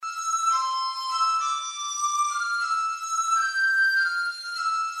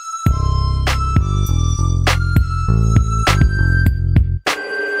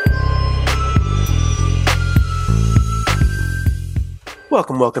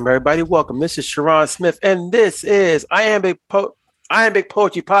Welcome, everybody. Welcome. This is Sharon Smith, and this is Iambic Poetry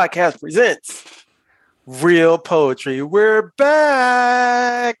Podcast presents Real Poetry. We're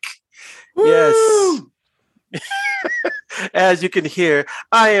back. Woo! Yes. As you can hear,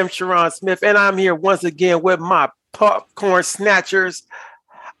 I am Sharon Smith, and I'm here once again with my popcorn snatchers,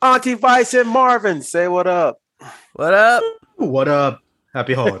 Auntie Vice and Marvin. Say what up. What up? What up?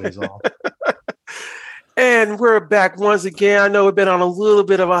 Happy holidays, all. And we're back once again. I know we've been on a little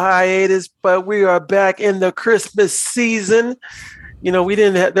bit of a hiatus, but we are back in the Christmas season. You know,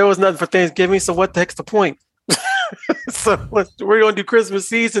 there was nothing for Thanksgiving, so what the heck's the point? So we're going to do Christmas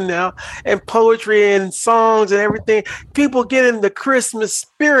season now, and poetry and songs and everything. People get in the Christmas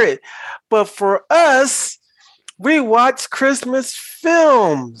spirit. But for us, we watch Christmas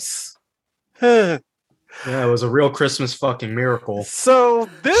films. Yeah, it was a real Christmas fucking miracle. So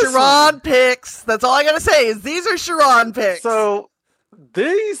Sharon picks. That's all I gotta say is these are Sharon picks. So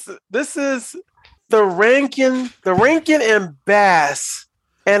this is the Rankin and Bass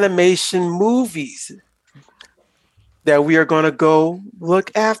animation movies that we are going to go look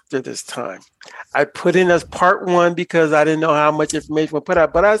after this time. I put in as part one because I didn't know how much information we'll put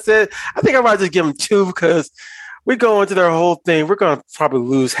out, but I said I think I might just give them two because we go into their whole thing. We're going to probably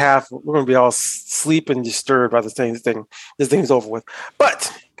lose half. We're going to be all sleep and disturbed by the same thing. This thing's over with.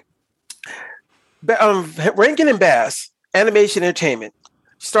 But Rankin and Bass Animation Entertainment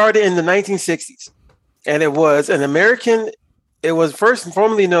started in the 1960s, and it was it was first and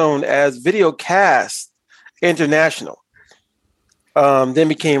formerly known as Videocast International. Then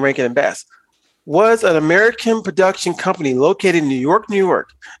became Rankin and Bass. Was an American production company located in New York,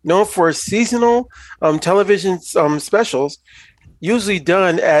 known for seasonal television specials, usually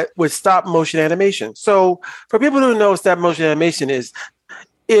done with stop motion animation. So, for people who know what stop motion animation is,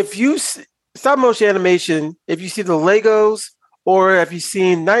 if you see the Legos or if you've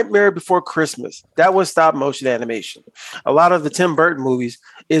seen Nightmare Before Christmas, that was stop motion animation. A lot of the Tim Burton movies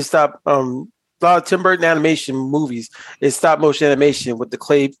is a lot of Tim Burton animation movies is stop motion animation with the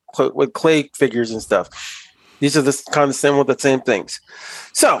clay figures and stuff. These are the kind of the same things.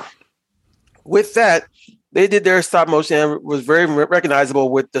 So with that, they did their stop motion and was very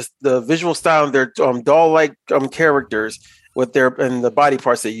recognizable with the visual style of their doll-like characters with and the body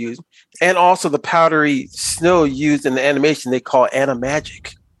parts they use, and also the powdery snow used in the animation they call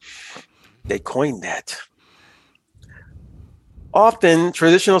animagic. They coined that. Often,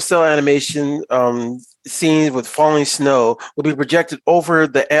 traditional cell animation scenes with falling snow will be projected over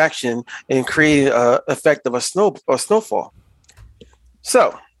the action and create an effect of a snowfall.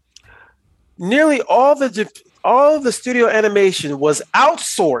 So, nearly all the studio animation was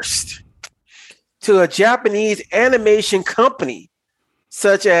outsourced to a Japanese animation company,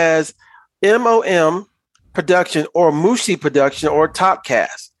 such as MOM Production or Mushi Production or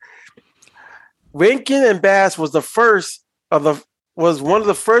Topcast. Rankin and Bass was one of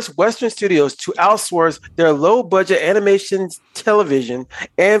the first Western studios to outsource their low-budget animation, television,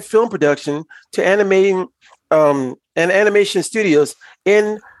 and film production to animation studios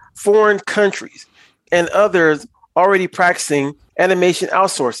in foreign countries and others already practicing animation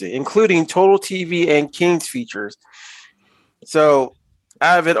outsourcing, including Total TV and King's Features. So,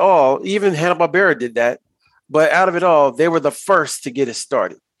 out of it all, even Hanna-Barbera did that, but out of it all, they were the first to get it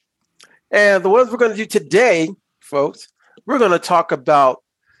started. And the ones we're going to do today, folks, we're going to talk about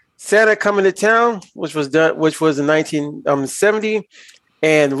Santa Coming to Town, which was in 1970,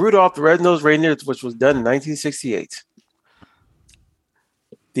 and Rudolph the Red-Nosed Reindeer, which was done in 1968.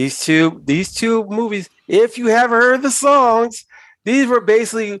 These two movies, if you haven't heard the songs, these were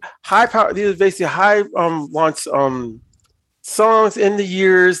basically high launch songs in the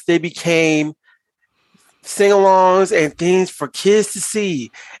years. They became sing-alongs and things for kids to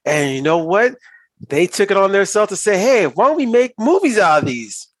see. And you know what? They took it on themselves to say, hey, why don't we make movies out of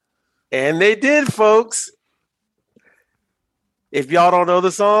these? And they did, folks. If y'all don't know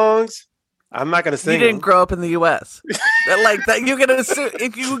the songs, I'm not going to sing You didn't them. grow up in the U.S. Like that, you can assume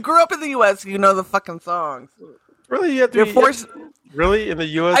if you grew up in the U.S., you know the fucking songs. Really? You have to You're be, forced. Really? In the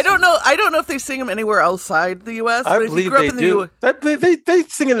U.S.? I don't know if they sing them anywhere outside the U.S. I but if you believe grew up they in the do. They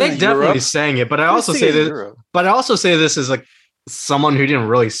sing it in They Europe. definitely sang it, but I also say this. But I also say this as like someone who didn't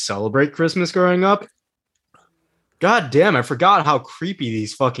really celebrate Christmas growing up. God damn, I forgot how creepy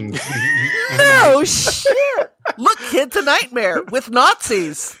these fucking. Oh shit! Look, Kid's a Nightmare with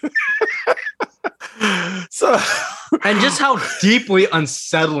Nazis. So, and just how deeply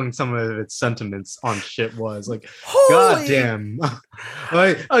unsettling some of its sentiments on shit was. Like, Holy. God damn.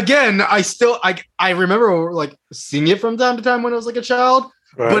 Like, again, I remember like seeing it from time to time when I was like a child,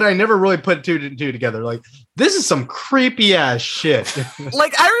 but I never really put two and two together. Like, this is some creepy ass shit.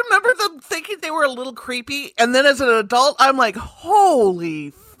 Like, I remember them thinking they were a little creepy, and then as an adult, I'm like,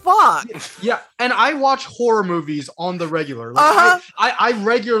 holy fuck. Yeah, and I watch horror movies on the regular. Like, I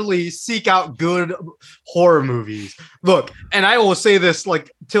regularly seek out good horror movies. Look, and I will say this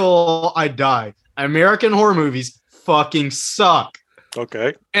like till I die. American horror movies fucking suck.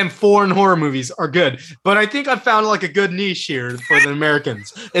 Okay. And foreign horror movies are good. But I think I found like a good niche here for the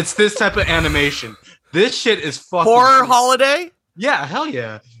Americans. It's this type of animation. This shit is fucking horror creepy. holiday? Yeah, hell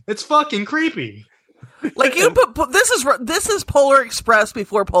yeah. It's fucking creepy. Like, you put this is Polar Express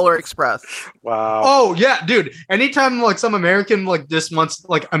before Polar Express. Wow. Oh yeah, dude. Anytime like some American like this wants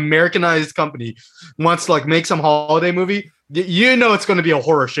like Americanized company wants to like make some holiday movie, you know it's going to be a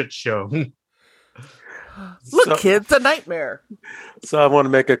horror shit show. Look, kids, a nightmare. So I want to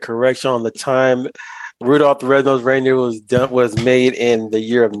make a correction on the time. Rudolph the Red-Nosed Reindeer was made in the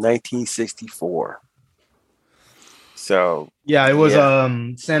year of 1964. So yeah, it was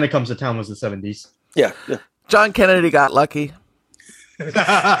Santa Comes to Town was the 70s. Yeah. John Kennedy got lucky.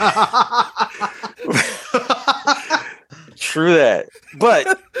 True that.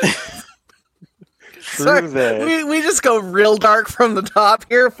 But Sorry, we just go real dark from the top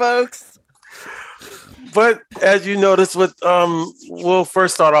here, folks. But as you notice, we'll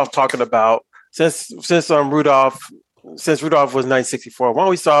first start off talking about since Rudolph was 1964. Why don't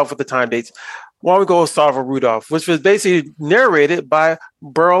we start off with the time dates? Why don't we go start with Rudolph, which was basically narrated by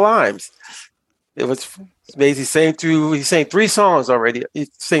Burl Ives. It was basically he sang 3 songs already. He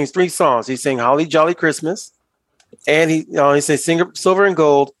sings 3 songs. He sang Holly Jolly Christmas, and he sang Silver and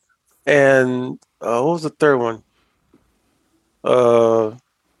Gold, and what was the third one?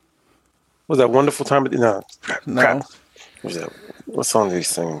 Was that Wonderful Time? No. Crap. What was that? What song did he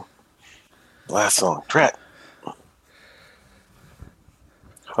sing? Last song. Crap.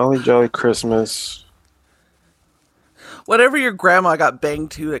 Holly Jolly Christmas. Whatever your grandma got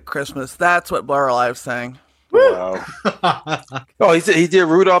banged to at Christmas, that's what Burl Ives sang. Wow. Oh, he did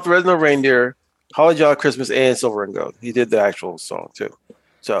Rudolph the Red-Nosed Reindeer, Holly Jolly Christmas, and Silver and Gold. He did the actual song too.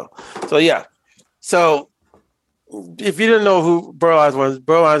 So yeah. So if you didn't know who Burl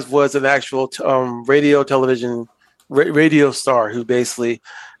Ives was an actual radio star who basically,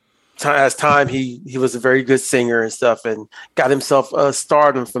 as time he was a very good singer and stuff, and got himself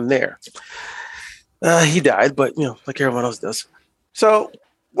stardom from there. He died, but like everyone else does. So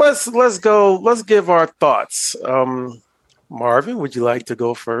let's give our thoughts. Marvin, would you like to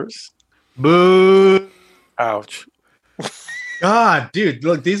go first? Boo! Ouch! God, dude,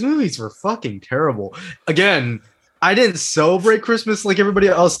 look, these movies were fucking terrible. Again, I didn't celebrate Christmas like everybody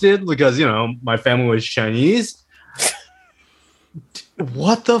else did because my family was Chinese.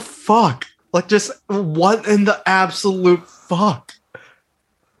 What the fuck? Like, just what in the absolute fuck?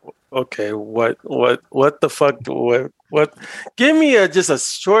 Okay, what the fuck? What? Give me just a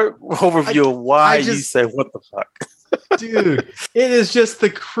short overview of why you say what the fuck, dude. It is just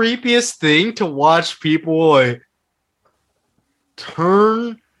the creepiest thing to watch people like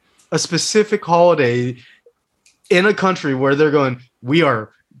turn a specific holiday in a country where they're going, we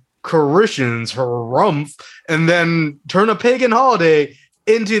are Christians, harumph, and then turn a pagan holiday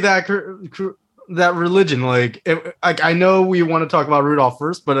into that religion. Like, I know we want to talk about Rudolph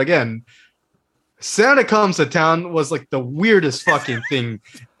first, but again, Santa Comes to Town was like the weirdest fucking thing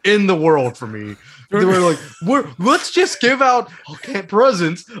in the world for me. They were like, let's just give out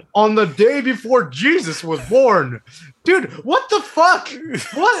presents on the day before Jesus was born. Dude, what the fuck?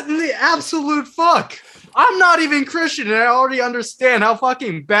 What in the absolute fuck? I'm not even Christian, and I already understand how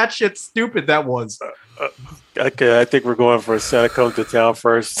fucking batshit stupid that was. Okay, I think we're going for Santa Comes to Town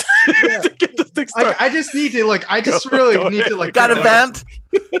first. Yeah. To get the thing started. I just need to got a vent.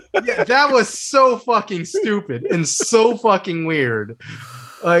 Yeah, that was so fucking stupid and so fucking weird.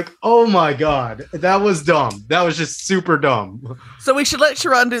 Like, oh my god, that was dumb. That was just super dumb. So we should let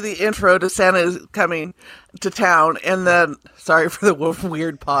Sharon do the intro to Santa's Coming to Town, and then sorry for the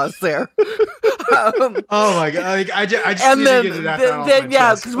weird pause there. Oh my god, I just and need then, to get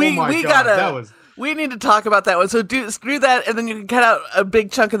that because we need to talk about that one. So do that, and then you can cut out a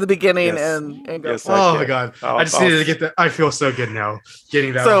big chunk of the beginning and go. Yes, oh my god, I just needed to get that. I feel so good now,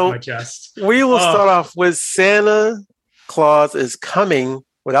 getting that off my chest. We will start off with Santa Claus is coming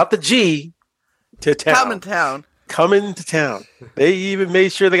without the G to town. Coming to town. They even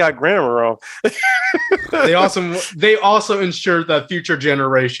made sure they got grammar wrong. They also ensured that future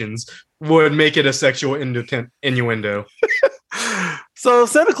generations would make it a sexual innuendo. So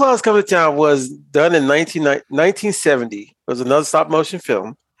Santa Claus Coming to Town was done in 1970. It was another stop motion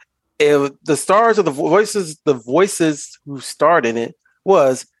film. The stars of the voices who starred in it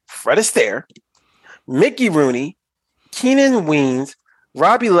was Fred Astaire, Mickey Rooney, Keenan Weens,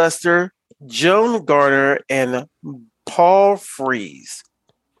 Robbie Lester, Joan Garner, and Paul Frees.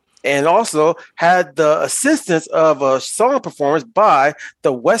 And also had the assistance of a song performance by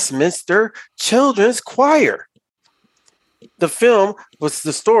the Westminster Children's Choir. The film was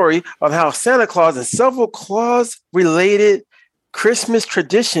the story of how Santa Claus and several Claus-related Christmas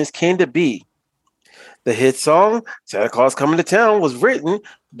traditions came to be. The hit song, Santa Claus Coming to Town, was written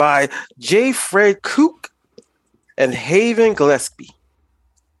by J. Fred Koch and Haven Gillespie.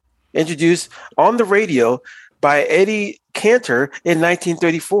 Introduced on the radio by Eddie Cantor in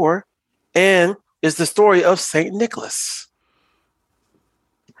 1934, and is the story of St. Nicholas.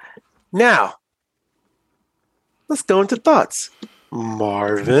 Now, let's go into thoughts.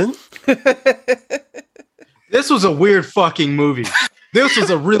 Marvin? This was a weird fucking movie. This was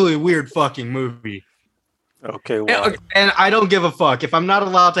a really weird fucking movie. Okay, well. And I don't give a fuck. If I'm not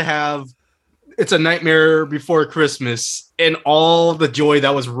allowed to have It's a Nightmare Before Christmas and all the joy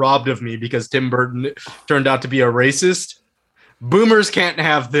that was robbed of me because Tim Burton turned out to be a racist, boomers can't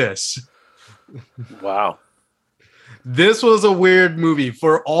have this. Wow. This was a weird movie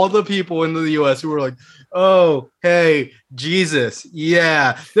for all the people in the US who were like, oh, hey, Jesus.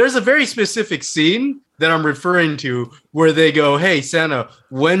 Yeah. There's a very specific scene that I'm referring to where they go, hey, Santa,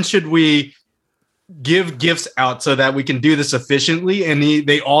 when should we give gifts out so that we can do this efficiently? And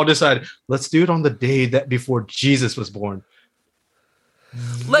they all decide, let's do it on the day that before Jesus was born.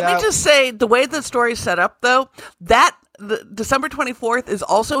 Let me just say, the way the story's set up, though, that the December 24th is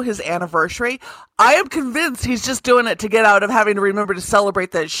also his anniversary. I am convinced he's just doing it to get out of having to remember to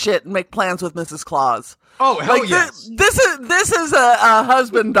celebrate that shit and make plans with Mrs. Claus. Oh, hell yes. This is a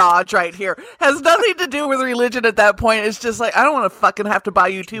husband dodge right here. Has nothing to do with religion at that point. It's just like, I don't want to fucking have to buy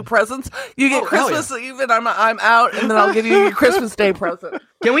you 2 presents. You get Christmas Eve and I'm out, and then I'll give you your Christmas Day present.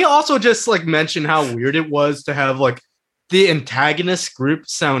 Can we also just like mention how weird it was to have like the antagonist group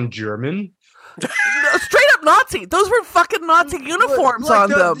sound German? Straight up Nazi. Those were fucking Nazi uniforms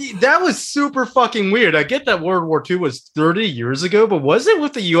on them. That was super fucking weird. I get that World War II was 30 years ago, but was it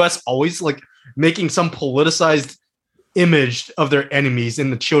with the US always like making some politicized image of their enemies in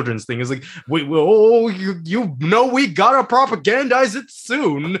the children's thing? It's like, we gotta propagandize it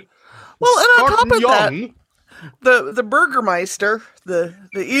soon. Well, and on top of that, the Burgermeister, the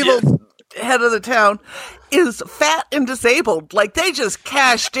evil head of the town, is fat and disabled. Like, they just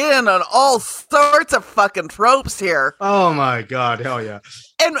cashed in on all sorts of fucking tropes here. Oh my god, hell yeah.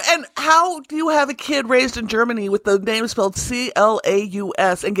 And how do you have a kid raised in Germany with the name spelled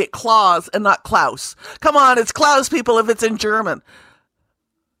Claus and get Claus and not Klaus? Come on, it's Klaus, people, if it's in German.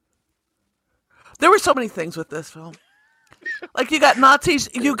 There were so many things with this film. Like, you got Nazis,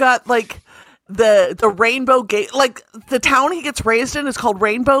 you got like the Rainbow Gate, like the town he gets raised in is called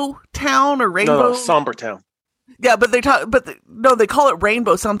Rainbow Town or Rainbow. No, Somber Town. Yeah, but they call it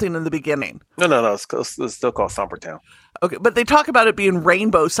Rainbow something in the beginning. No, it's still called Somber Town. Okay, but they talk about it being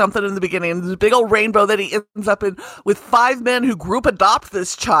Rainbow something in the beginning. There's a big old rainbow that he ends up in with 5 men who group adopt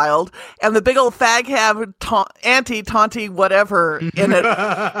this child, and the big old fag have auntie, taunty, whatever in it,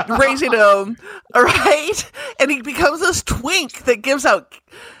 raising him, all right? And he becomes this twink that gives out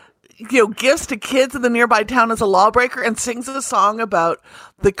gifts to kids in the nearby town as a lawbreaker, and sings a song about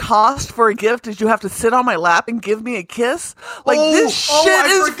the cost for a gift is you have to sit on my lap and give me a kiss. Like, this shit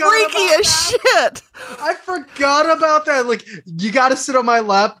is freaky as shit. I forgot about that. Like, you got to sit on my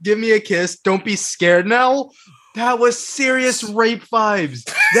lap, give me a kiss. Don't be scared now. That was serious rape vibes.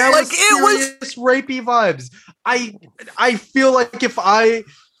 That was serious rapey vibes. I feel like if I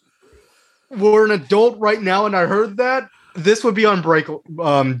were an adult right now and I heard that, this would be on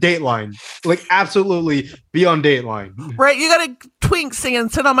Dateline. Like, absolutely be on Dateline. Right, you got a twink singing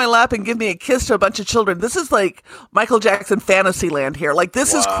 "Sit on my lap and give me a kiss" to a bunch of children. This is like Michael Jackson Fantasyland here. Like,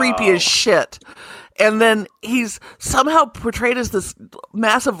 this is creepy as shit. And then he's somehow portrayed as this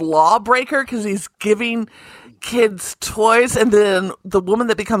massive lawbreaker because he's giving kids toys, and then the woman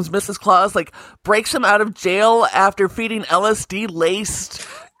that becomes Mrs. Claus like breaks him out of jail after feeding LSD laced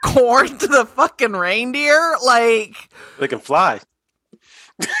corn to the fucking reindeer. Like, they can fly.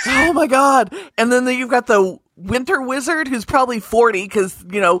 Oh my god. And then you've got the winter wizard who's probably 40 because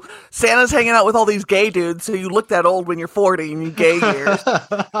Santa's hanging out with all these gay dudes, so you look that old when you're 40 in your gay years.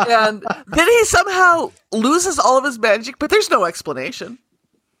 And then he somehow loses all of his magic, but there's no explanation.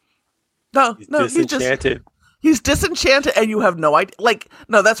 He's disenchanted. He's disenchanted, and you have no idea. Like,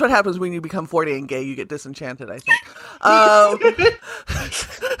 no, that's what happens when you become 40 and gay. You get disenchanted, I think.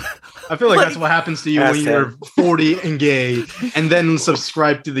 I feel like that's what happens to you when you're 40 and gay, and then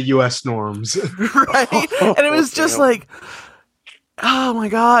subscribe to the U.S. norms. Right? And it was just like, Oh my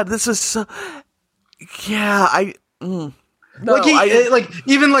god, this is so. Yeah, No,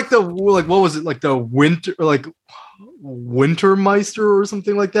 even like what was it, like the winter, like Wintermeister or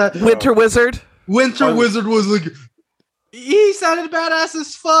something like that. Winter Wizard. Winter Wizard was like, he sounded badass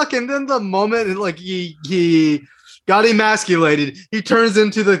as fuck, and then the moment like he got emasculated, he turns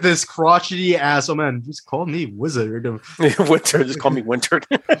into like this crotchety ass. Oh man, just call me Wizard. Winter, just call me Winter.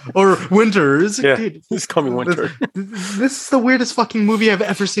 Or Winters. Yeah, Dude, just call me Winter. This is the weirdest fucking movie I've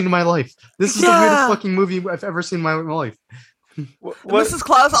ever seen in my life. This is the weirdest fucking movie I've ever seen in my life. Mrs.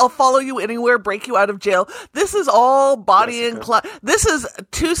 Claus, I'll follow you anywhere, break you out of jail. This is all Bonnie and Clyde. This is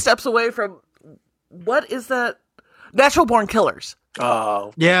 2 steps away from, what is that? Natural Born Killers.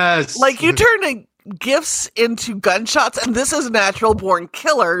 Oh. Yes. Like, you turn gifts into gunshots, and this is Natural Born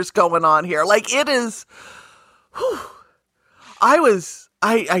Killers going on here. Like, it is. Whew,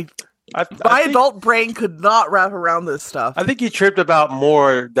 my adult brain could not wrap around this stuff. I think he tripped about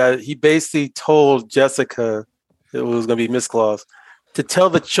more that he basically told Jessica, it was going to be Miss Claus, to tell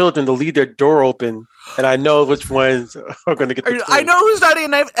the children to leave their door open, and I know which ones are going to get the toy. I know who's not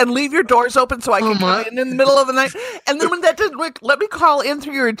in, and leave your doors open so I can come in the middle of the night. And then when that doesn't work, let me crawl in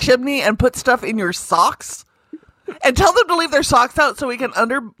through your chimney and put stuff in your socks, and tell them to leave their socks out so we can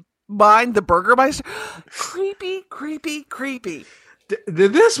undermine the Burgermeister. Creepy, creepy, creepy.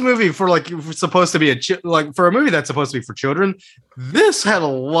 This movie supposed to be for a movie that's supposed to be for children, this had a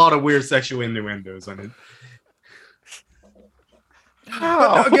lot of weird sexual innuendos on it.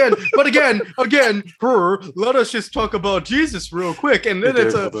 But again, let us just talk about Jesus real quick, and then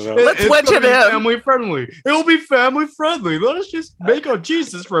it's family friendly. It'll be family friendly. Let us just make a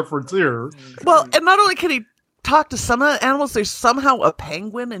Jesus reference here. Well, and not only can he talk to some of the animals, there's somehow a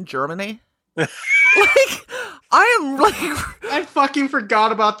penguin in Germany. I fucking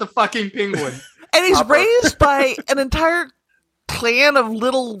forgot about the fucking penguin. And he's raised by an entire clan of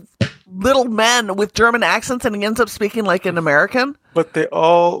little men with German accents, and he ends up speaking like an American. But they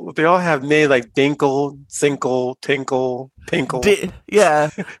all have names like Dinkle, Sinkle, Tinkle, Pinkle. Yeah.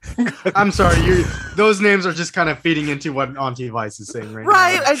 I'm sorry, those names are just kind of feeding into what Auntie Vice is saying right now.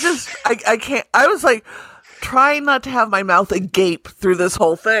 I can't. I was like trying not to have my mouth agape through this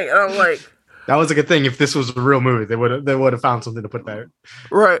whole thing, and I'm like, that was a good thing. If this was a real movie, they would have found something to put that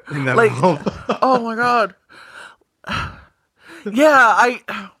right. In that like, mouth. Oh my god. Yeah,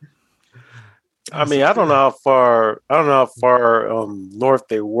 I mean, I don't know how far north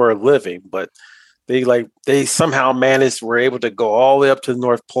they were living, but they somehow were able to go all the way up to the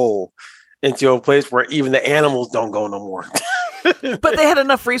North Pole into a place where even the animals don't go no more. But they had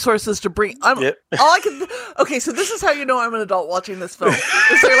enough resources to bring. Okay, so this is how you know I'm an adult watching this film.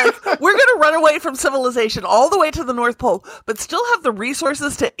 They're like, we're going to run away from civilization all the way to the North Pole, but still have the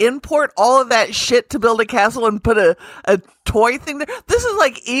resources to import all of that shit to build a castle and put a toy thing there. This is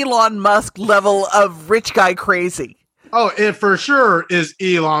like Elon Musk level of rich guy crazy. Oh, it for sure is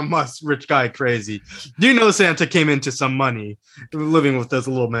Elon Musk rich guy crazy. Do you know Santa came into some money living with those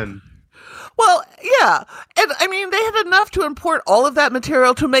little men? Well, yeah. And I mean, they had enough to import all of that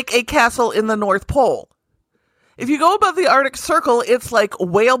material to make a castle in the North Pole. If you go above the Arctic Circle, it's like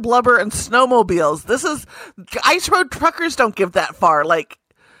whale blubber and snowmobiles. This is ice road truckers don't give that far. Like,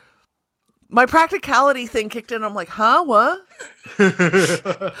 my practicality thing kicked in. I'm like, huh? What?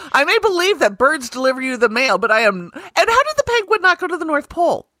 I may believe that birds deliver you the mail, but I am. And how did the penguin not go to the North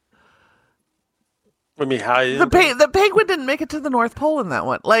Pole? I mean, how the penguin didn't make it to the North Pole in that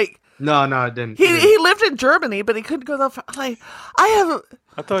one. Like, no, it didn't. He lived in Germany, but he couldn't go that far. Like, I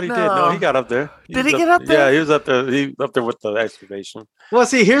thought he did. No, he got up there. Did he get up there? Yeah, he was up there. He up there with the excavation. Well,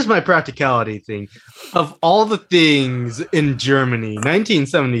 see, here's my practicality thing. Of all the things in Germany,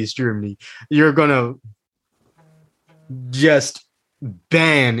 1970s Germany, you're gonna just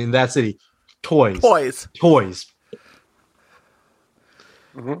ban in that city toys.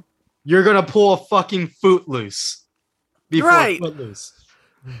 Mm-hmm. You're gonna pull a fucking Footloose before Footloose.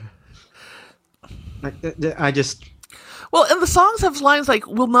 I just. Well, and the songs have lines like,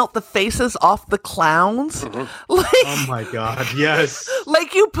 we'll melt the faces off the clowns. Mm-hmm. Like, oh my God, yes.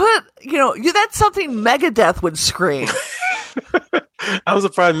 Like you put, that's something Megadeth would scream. I was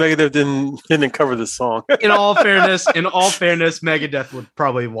surprised Megadeth didn't cover this song. In all fairness, Megadeth would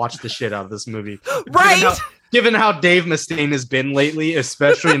probably watch the shit out of this movie. Right? Given how Dave Mustaine has been lately,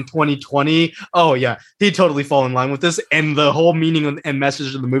 especially in 2020, oh yeah, he'd totally fall in line with this, and the whole meaning and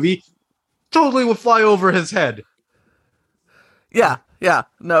message of the movie totally would fly over his head. Yeah.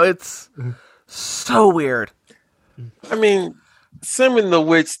 No, it's so weird. I mean, similar to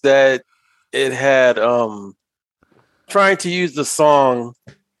which that it had trying to use the song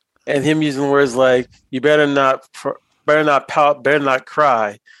and him using words like, you better not better not pout, better not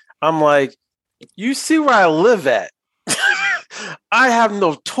cry. I'm like, you see where I live at. I have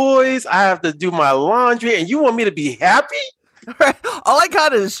no toys. I have to do my laundry, and you want me to be happy? All I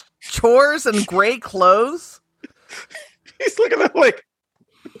got is chores and gray clothes. He's looking at like.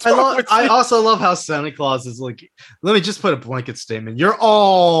 I also love how Santa Claus is like, let me just put a blanket statement. You're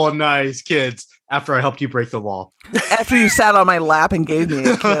all nice kids after I helped you break the law. After you sat on my lap and gave me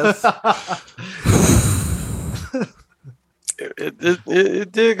a kiss.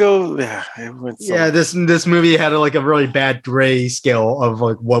 It did go. Yeah, it went. Yeah, this movie had a really bad gray scale of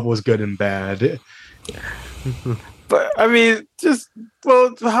like what was good and bad. But I mean,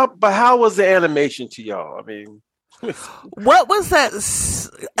 how was the animation to y'all? I mean, what was that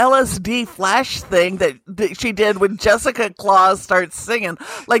LSD flash thing that she did when Jessica Claus starts singing?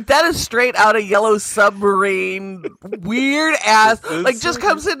 Like, that is straight out of Yellow Submarine, weird ass. Like, just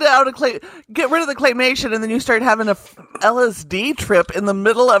comes into out of get rid of the claymation, and then you start having a LSD trip in the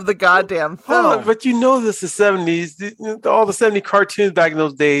middle of the goddamn film. Oh, but you know, this is the 70s. All the 70 cartoons back in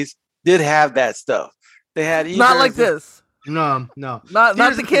those days did have that stuff. They had not like this. No, not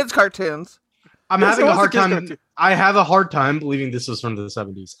the kids' cartoons. I'm having a hard time. I have a hard time believing this was from the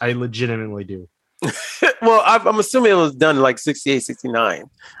 70s. I legitimately do. Well, I'm assuming it was done in like 68, 69.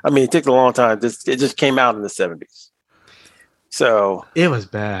 I mean, it took a long time. It just came out in the 70s. So it was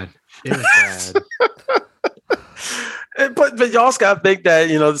bad. It was bad. but you also got to think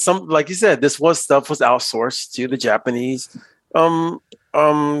that, some, like you said, this stuff was outsourced to the Japanese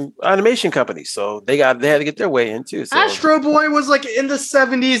animation company, so they had to get their way into. So. Astro Boy was like in the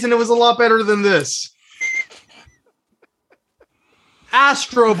 70s, and it was a lot better than this.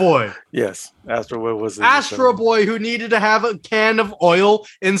 Astro Boy. Yes, Astro Boy was Astro Boy who needed to have a can of oil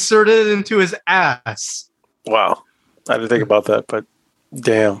inserted into his ass. Wow, I didn't think about that, but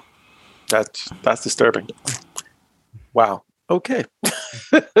damn, that's disturbing. Wow. Okay.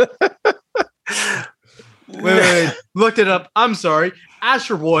 Wait. Looked it up. I'm sorry.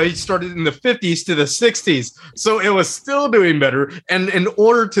 Astro Boy started in the 50s to the 60s, so it was still doing better. And in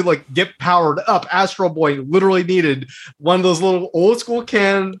order to get powered up, Astro Boy literally needed one of those little old school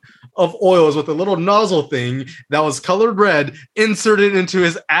can of oils with a little nozzle thing that was colored red inserted into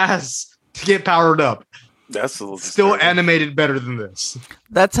his ass to get powered up. That's a little still animated better than this.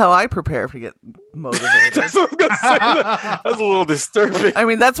 That's how I prepare to get motivated. That's what I'm gonna say. That's a little disturbing. I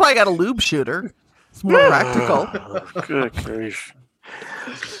mean, that's why I got a lube shooter. It's more practical. Good grief.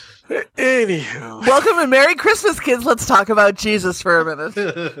 Anywho. Welcome and Merry Christmas, kids. Let's talk about Jesus for a minute.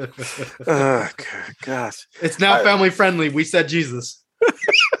 Gosh. It's now family friendly. We said Jesus.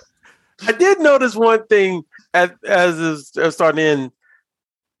 I did notice one thing as it starting in.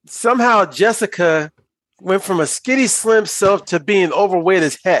 Somehow Jessica went from a skinny, slim self to being overweight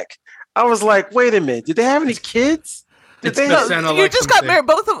as heck. I was like, wait a minute. Did they have any kids? You just got married.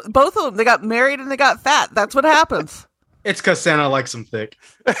 Both of them. They got married and they got fat. That's what happens. It's because Santa likes them thick.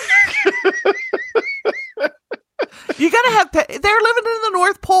 You gotta have. They're living in the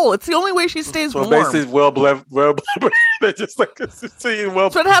North Pole. It's the only way she stays warm. Basically, well, they're just like seeing well.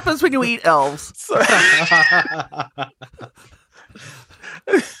 That's what happens when you eat elves.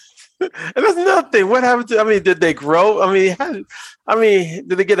 And that's nothing. What happened to? I mean, did they grow? I mean,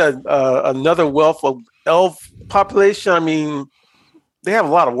 did they get another wealth of elf population? I mean, they have a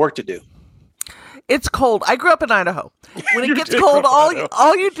lot of work to do. It's cold. I grew up in Idaho. When it gets cold,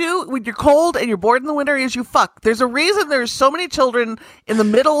 all you do when you're cold and you're bored in the winter is you fuck. There's a reason there's so many children in the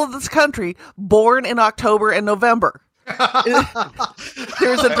middle of this country born in October and November.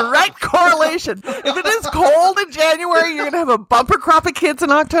 There's a direct correlation. If it is cold in January, you're going to have a bumper crop of kids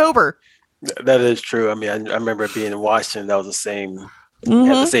in October. That is true. I mean, I remember being in Washington. That was the same. Had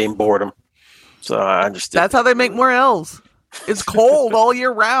the same boredom. So I understand. That's how they make more elves. It's cold all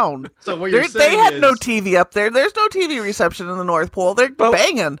year round. So what you're saying they had no TV up there. There's no TV reception in the North Pole. They're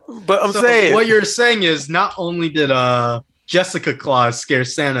banging. But I'm saying what you're saying is not only did Jessica Claus scare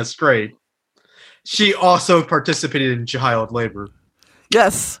Santa straight, she also participated in child labor.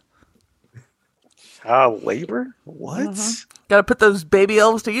 Yes. Child labor? What? Got to put those baby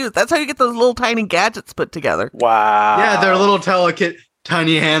elves to use. That's how you get those little tiny gadgets put together. Wow. Yeah, their little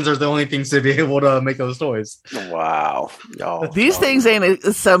tiny hands are the only things to be able to make those toys. Wow. These things ain't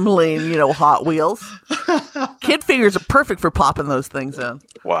assembling, Hot Wheels. Kid figures are perfect for popping those things in.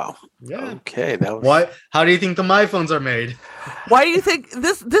 Wow. Yeah. Okay. That was... What? How do you think the MyPhones are made? Why do you think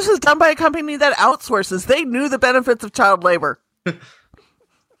this is done by a company that outsources? They knew the benefits of child labor.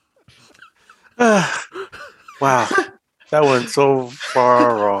 Wow. That went so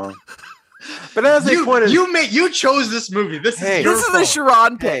far wrong. But as they pointed, you chose this movie. This is the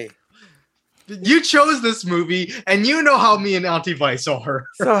Sharon pick. You chose this movie, and you know how me and Auntie Vice are.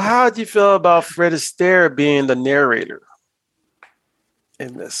 So how did you feel about Fred Astaire being the narrator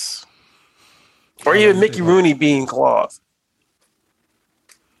in this? Or even Mickey Rooney being Claus?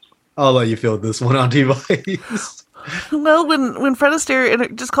 I'll let you feel this one, Auntie Vice. Well, when Fred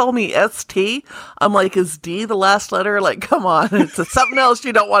Astaire just called me ST, I'm like, is D the last letter? Like, come on, it's something else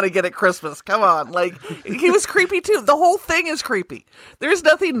you don't want to get at Christmas. Come on, like he was creepy too. The whole thing is creepy. There's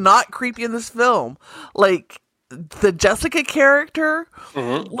nothing not creepy in this film. Like the Jessica character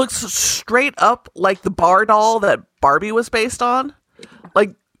looks straight up like the bar doll that Barbie was based on.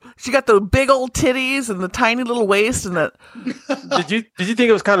 Like she got the big old titties and the tiny little waist and that. Did you think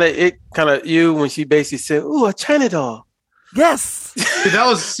it was kind of you when she basically said, "Ooh, a China doll"? Yes. Dude, that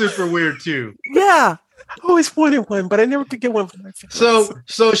was super weird too. Yeah. I always wanted one, but I never could get one for my family.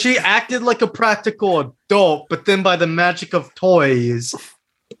 So she acted like a practical adult, but then by the magic of toys,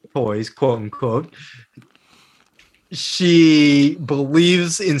 quote unquote, she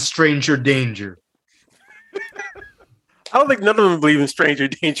believes in stranger danger. I don't think none of them believe in stranger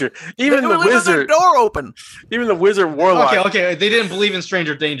danger. Even the wizard. Door open. Even the wizard warlock. Okay. They didn't believe in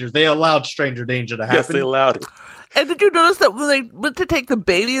stranger danger. They allowed stranger danger to happen. Yes, they allowed it. And did you notice that when they went to take the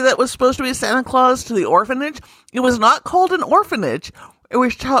baby that was supposed to be Santa Claus to the orphanage, it was not called an orphanage. It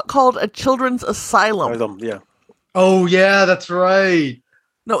was called a children's asylum. Yeah. Oh, yeah, that's right.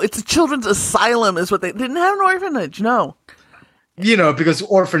 No, it's a children's asylum is what they didn't have an orphanage. No. You know, because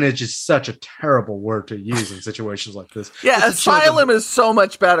orphanage is such a terrible word to use in situations like this. Yeah, asylum is so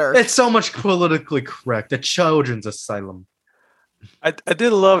much better. It's so much politically correct. A children's asylum. I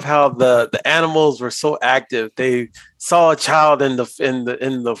did love how the animals were so active. They saw a child in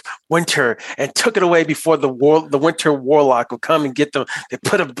the winter and took it away before the winter warlock would come and get them. They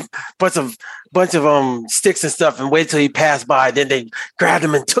put a bunch of sticks and stuff and waited till he passed by. Then they grabbed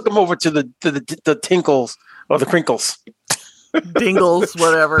him and took him over to the Tinkles or the Crinkles. Dingles,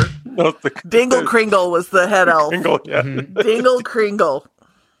 whatever. No, Dingle Kringle was the head elf. Kringle, yeah. Dingle Kringle.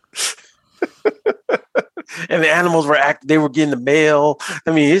 And the animals were they were getting the mail.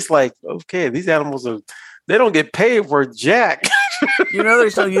 I mean, it's like, okay, these animals they don't get paid for jack. You know,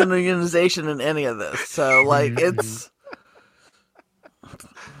 there's no unionization in any of this. So, like, it's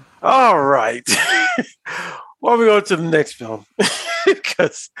all right. Well, we go to the next film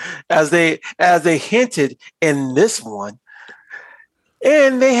because as they hinted in this one,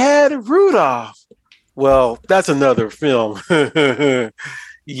 and they had Rudolph. Well, that's another film.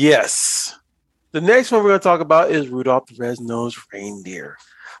 Yes. The next one we're going to talk about is Rudolph the Red-Nosed Reindeer,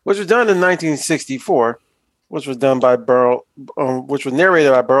 which was done in 1964, which was narrated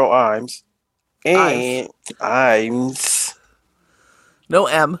by Burl Ives. And Ives. No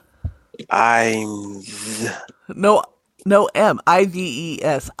M. Ives. No M.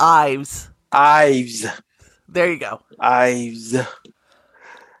 Ives. Ives. Ives. There you go. Ives.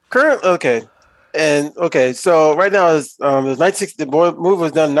 Okay. So right now is the movie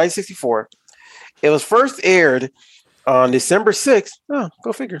was done in 1964. It was first aired on December 6th. Oh,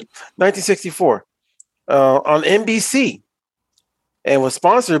 go figure. 1964 on NBC, and was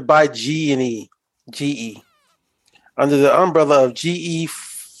sponsored by GE under the umbrella of GE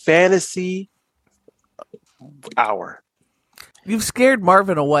Fantasy Hour. You've scared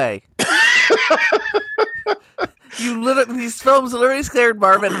Marvin away. These films literally scared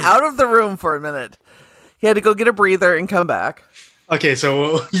Marvin out of the room for a minute. He had to go get a breather and come back. Okay,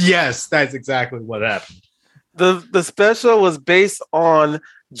 so yes, that's exactly what happened. The special was based on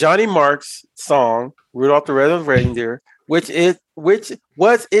Johnny Mark's song "Rudolph the Red-Nosed Reindeer," which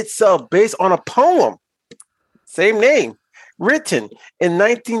was itself based on a poem, same name, written in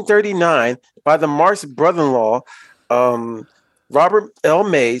 1939 by the Marx brother-in-law, Robert L.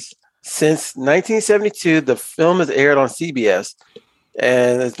 Mays. Since 1972, the film has aired on CBS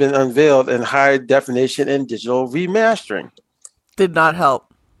and has been unveiled in high definition and digital remastering. Did not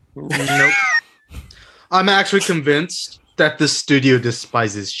help. Nope. I'm actually convinced that the studio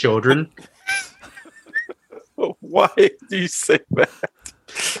despises children. Why do you say that?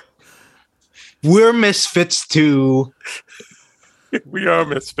 We're misfits too. We are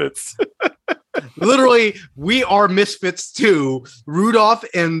misfits. Literally, we are misfits too. Rudolph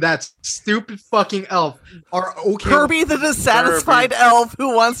and that stupid fucking elf are okay. Kirby the dissatisfied elf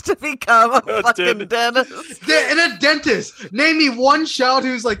who wants to become a fucking dentist. And a dentist. Name me one child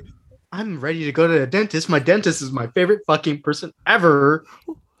who's like, I'm ready to go to a dentist. My dentist is my favorite fucking person ever.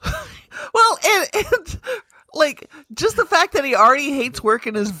 Well, and like, just the fact that he already hates work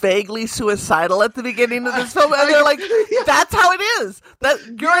and is vaguely suicidal at the beginning of this film, and they're like, that's how it is. That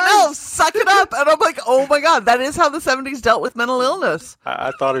you're an elf, suck it up. And I'm like, oh my god, that is how the 70s dealt with mental illness.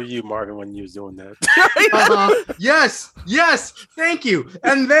 I thought of you, Marvin, when you was doing that. Yes, thank you.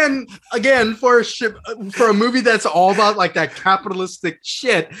 And then again, for a movie that's all about like that capitalistic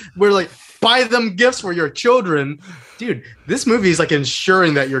shit, where like buy them gifts for your children. Dude, this movie is like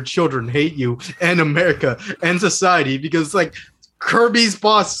ensuring that your children hate you and America and society, because like Kirby's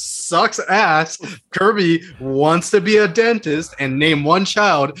boss sucks ass. Kirby wants to be a dentist and name one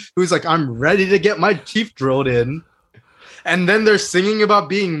child who's like, I'm ready to get my teeth drilled in. And then they're singing about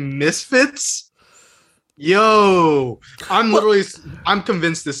being misfits. Yo, I'm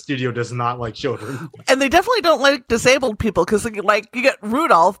convinced this studio does not like children. And they definitely don't like disabled people, because like you get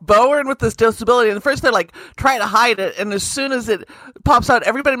Rudolph born with this disability, and first they're like trying to hide it, and as soon as it pops out,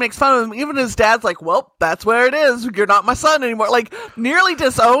 everybody makes fun of him. Even his dad's like, well, that's where it is. You're not my son anymore. Like, nearly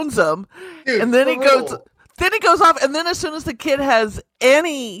disowns him. Dude, and then he goes off, and then as soon as the kid has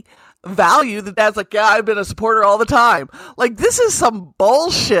any value, the dad's like, yeah, I've been a supporter all the time. Like, this is some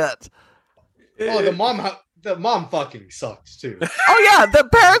bullshit. Oh, the mom fucking sucks too. Oh yeah, the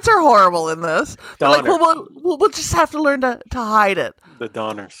parents are horrible in this. They're like, well, we'll just have to learn to hide it. The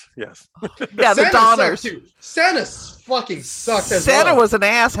Donners, yes. Yeah, the Donners. Santa fucking sucked as Santa well. was an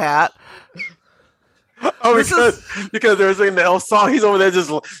asshat. Oh, because there's like the elf song, he's over there just.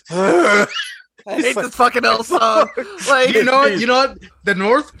 I hate this fucking elf song. Like, you know what? The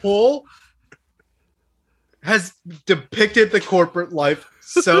North Pole has depicted the corporate life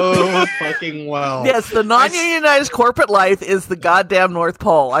so fucking well. Yes, the non-unionized corporate life is the goddamn North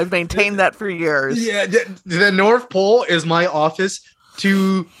Pole. I've maintained that for years. Yeah, the North Pole is my office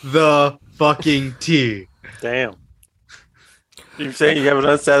to the fucking T. Damn. You're saying you have an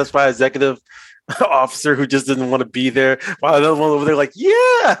unsatisfied executive officer who just didn't want to be there, while another one over there like,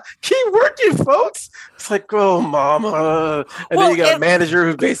 yeah, keep working, folks. It's like, oh, mama. And then you got a manager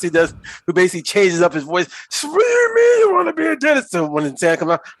who basically changes up his voice. What do you mean you want to be a dentist? So when Santa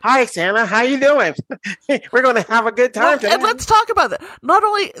comes out, hi Santa, how you doing? We're going to have a good time. And let's talk about that. Not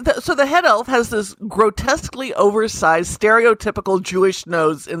only so the head elf has this grotesquely oversized, stereotypical Jewish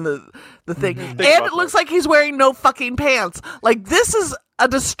nose in the thing, and it looks like he's wearing no fucking pants. Like, this is a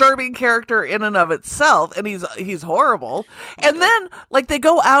disturbing character in and of itself, and he's horrible. And then like they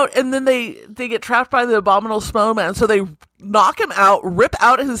go out, and then they get trapped by the abominable snowman, so they knock him out, rip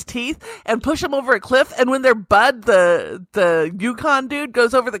out his teeth, and push him over a cliff. And when their bud, the Yukon dude,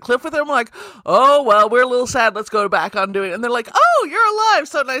 goes over the cliff with him, like, oh well, we're a little sad, let's go back on doing it. And they're like, oh, you're alive,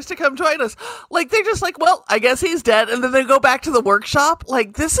 so nice to come join us. Like, they're just like, well, I guess he's dead. And then they go back to the workshop.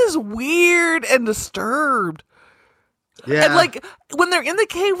 Like, this is weird and disturbed. Yeah. And like when they're in the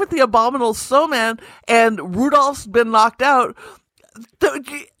cave with the abominable snowman and Rudolph's been knocked out,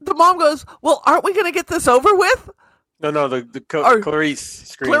 the mom goes, well, aren't we going to get this over with? No,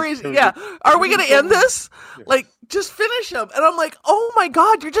 Clarice. Clarice, yeah. Are we going to end this? Like, just finish him. And I'm like, oh my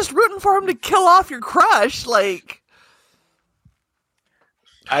God, you're just rooting for him to kill off your crush. Like,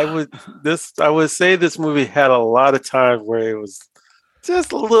 I would say this movie had a lot of times where it was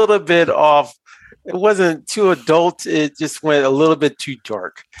just a little bit off. It wasn't too adult. It just went a little bit too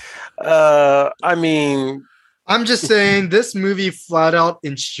dark. I mean, I'm just saying this movie flat out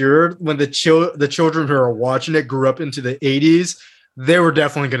ensured when the children who are watching it grew up into the 80s, they were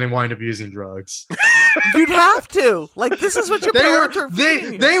definitely going to wind up using drugs. You'd have to. Like, this is what your parents are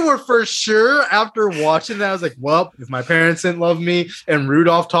feeding. They were for sure, after watching that, I was like, well, if my parents didn't love me and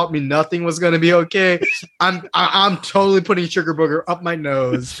Rudolph taught me nothing was going to be okay, I'm totally putting Sugar Booger up my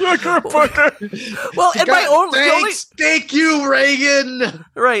nose. Sugar Booger. Well, and thank you, Reagan.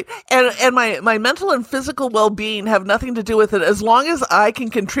 Right. And my mental and physical well-being have nothing to do with it. As long as I can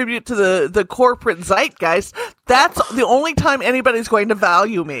contribute to the corporate zeitgeist, that's the only time anybody's going to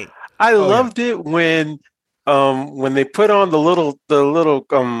value me. I loved it when they put on the little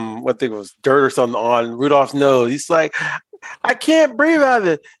what thing was dirt or something on Rudolph's nose. He's like, I can't breathe out of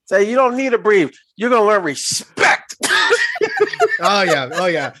it. Say, you don't need to breathe. You're gonna learn respect. Oh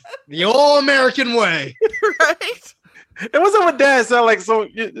yeah. The old American way. Right? It wasn't what Dad sounded like. So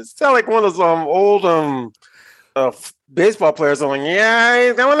it sounded like one of those old baseball players. I'm like, yeah,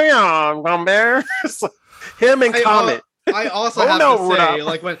 he's coming on, come there. Him and Comet. I also have to say,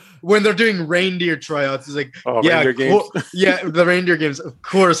 like when they're doing reindeer tryouts, it's like, reindeer games. The reindeer games. Of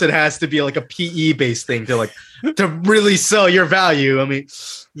course, it has to be like a PE based thing to really sell your value. I mean,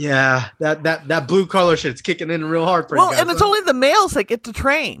 yeah, that blue collar shit's kicking in real hard for you guys. And it's only the males that get to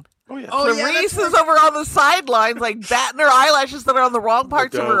train. Oh yeah. Reese is over on the sidelines, like batting her eyelashes that are on the wrong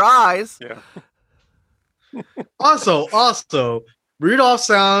parts of her eyes. Yeah. Also, Rudolph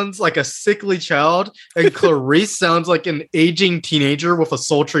sounds like a sickly child, and Clarice sounds like an aging teenager with a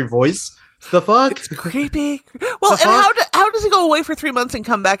sultry voice. The fuck? It's creepy. Well, and how does he go away for 3 months and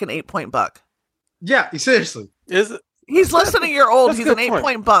come back an 8-point buck? Yeah, seriously. Is it? He's less than a year old. That's He's a an good point.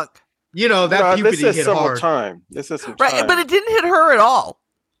 8-point buck. You know, that puberty hit hard. Time. This is some Right, time. but it didn't hit her at all.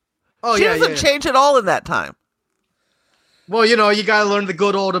 Oh, She yeah, doesn't change at all in that time. Well, you know, you gotta learn the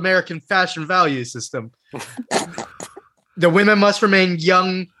good old American fashion value system. The women must remain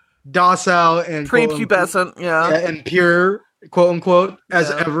young, docile, and Prepubescent, and pure, quote unquote,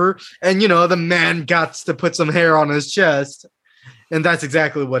 as ever. And you know, the man got to put some hair on his chest, and that's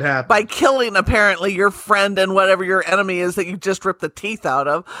exactly what happened. By killing apparently your friend and whatever your enemy is that you just ripped the teeth out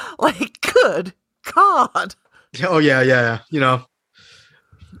of. Like, good God. Oh yeah. You know,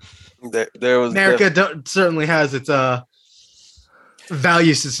 there was America certainly has its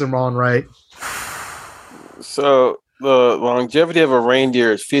value system on right. So the longevity of a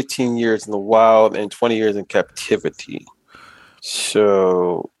reindeer is 15 years in the wild and 20 years in captivity.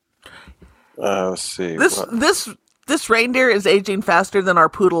 So let's see. This reindeer is aging faster than our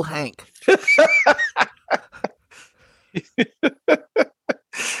poodle Hank.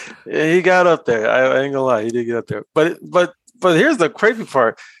 Yeah, he got up there. I ain't gonna lie, he did get up there. But here's the crazy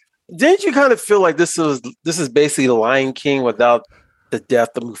part. Didn't you kind of feel like this is basically the Lion King without the death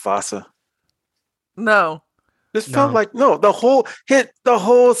of Mufasa? No. This felt like the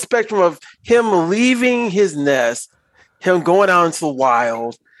whole spectrum of him leaving his nest, him going out into the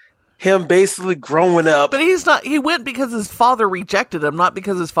wild, him basically growing up. But he went because his father rejected him, not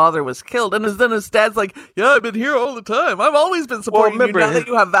because his father was killed. And then his dad's like, yeah, I've been here all the time. I've always been supporting you now that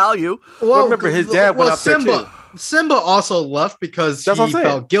you have value. Well, remember his dad went up there too. Simba also left because he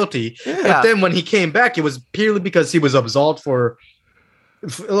felt guilty. Yeah. But then when he came back, it was purely because he was absolved or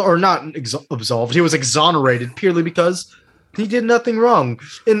not absolved. He was exonerated purely because he did nothing wrong.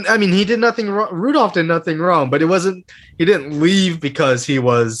 And I mean, he did nothing wrong. Rudolph did nothing wrong, but he didn't leave because he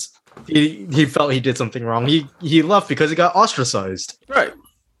felt he did something wrong. He left because he got ostracized. Right.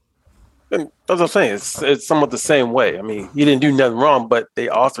 And that's what I'm saying. It's somewhat the same way. I mean, he didn't do nothing wrong, but they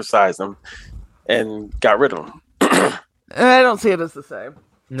ostracized him and got rid of him. I don't see it as the same.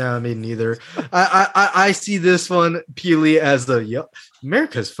 No, me neither. I see this one purely as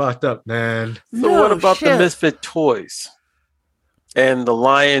America's fucked up, man. So what about the Misfit toys? And the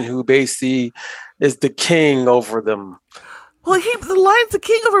lion who basically is the king over them. Well, the lion's the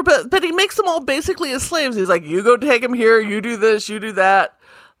king over, but he makes them all basically as slaves. He's like, you go take him here, you do this, you do that.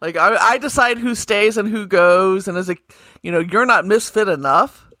 Like, I decide who stays and who goes, and you're not misfit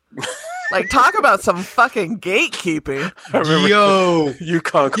enough. Like, talk about some fucking gatekeeping. Yo,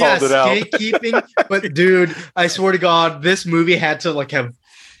 UConn called it out. Gatekeeping. But dude, I swear to God, this movie had to have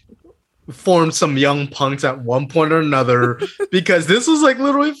formed some young punks at one point or another, because this was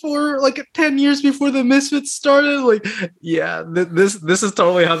literally for 10 years before the Misfits started. This is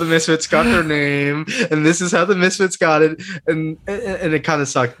totally how the Misfits got their name, and this is how the Misfits got it, and it kind of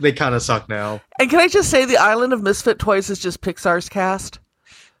sucked. They kind of suck now. And can I just say, the Island of Misfit Toys is just Pixar's cast?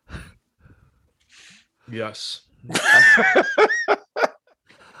 Yes.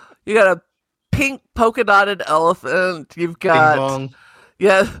 You got a pink polka dotted elephant. You've got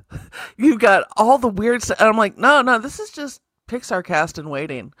you've got all the weird stuff. And I'm like, no, this is just Pixar cast in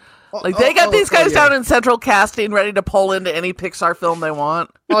waiting. They got these guys down in central casting, ready to pull into any Pixar film they want.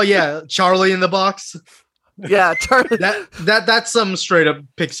 Oh yeah, Charlie in the Box. Yeah, Charlie. That's some straight up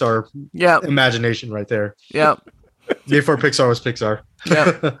Pixar. Imagination right there. Yep. Before Pixar was Pixar.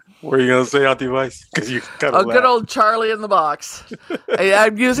 Yep. What are you gonna say, Auntie Vice? Because you kind of good old Charlie in the Box.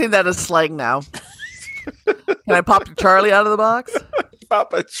 I'm using that as slang now. Can I pop Charlie out of the box?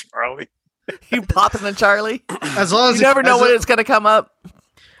 Pop a Charlie. You popping the Charlie? As long as you never know when it's gonna come up.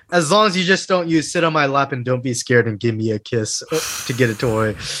 As long as you just don't use sit on my lap and don't be scared and give me a kiss to get a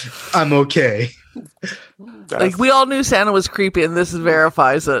toy, I'm okay. We all knew Santa was creepy, and this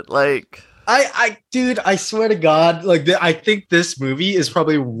verifies it. Dude, I swear to God, I think this movie is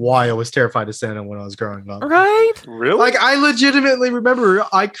probably why I was terrified of Santa when I was growing up. Right? Really? I legitimately remember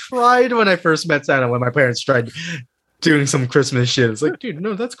I cried when I first met Santa when my parents tried doing some Christmas shit. It's like, dude,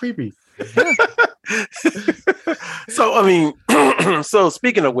 no, that's creepy. So, I mean, so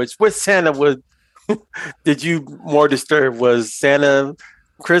speaking of which Santa did you more disturb? Was Santa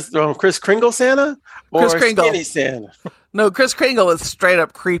Chris Kringle Santa or Chris Kringle. Skinny Santa? No, Kris Kringle is straight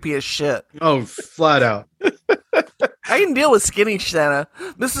up creepy as shit. Oh, flat out. I can deal with skinny Santa.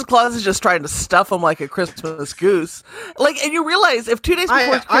 Mrs. Claus is just trying to stuff him like a Christmas goose. Like, and you realize if 2 days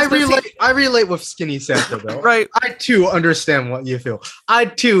before Christmas... I relate with skinny Santa, though. Right. I, too, understand what you feel. I,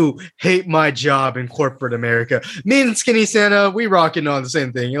 too, hate my job in corporate America. Me and skinny Santa, we rocking on the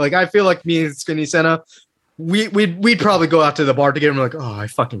same thing. Like, I feel like me and skinny Santa, we'd probably go out to the bar together and be like, oh, I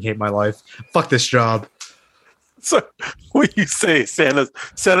fucking hate my life. Fuck this job. So what you say,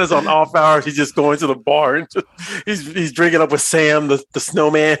 Santa's on off hours. He's just going to the bar and he's drinking up with Sam, the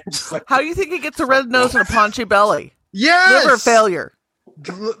snowman. Like, how do you think he gets a red nose and a paunchy belly? Yes, liver failure,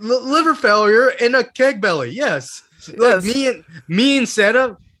 liver failure, and a keg belly. Yes, like me and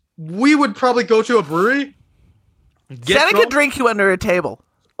Santa, we would probably go to a brewery. Santa could drink you under a table.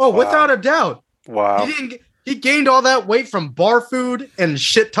 Oh, wow. Without a doubt. Wow. He gained all that weight from bar food and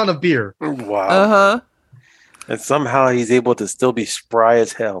shit ton of beer. Wow. And somehow he's able to still be spry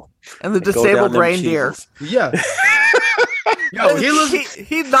as hell. And the disabled reindeer. Yeah. Yo,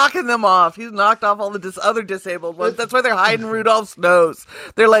 he's knocking them off. He's knocked off all the other disabled ones. That's why they're hiding Rudolph's nose.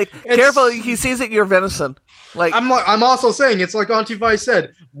 They're like, careful, he sees it, you're venison. Like I'm also saying, it's like Auntie Vi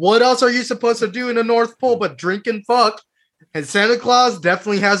said, what else are you supposed to do in the North Pole but drink and fuck? And Santa Claus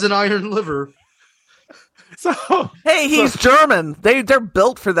definitely has an iron liver. Hey, he's German. They're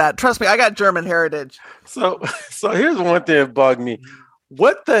built for that. Trust me, I got German heritage. So here's one thing that bugged me.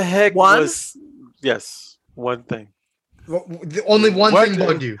 What the heck was? Yes, one thing. Only one thing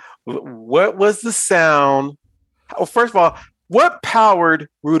bugged you. What was the sound? Well, first of all, what powered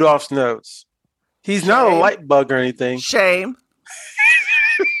Rudolph's nose? He's not a light bug or anything. Shame.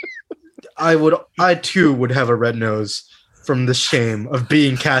 I too would have a red nose from the shame of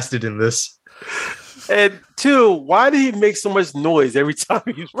being casted in this. And two, why did he make so much noise every time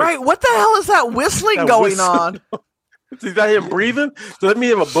he was right? What the hell is that whistling going on? Is that him breathing? So that mean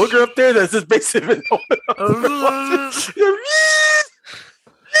have a booger up there that's just basically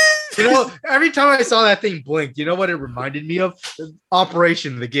You know, every time I saw that thing blink, you know what it reminded me of?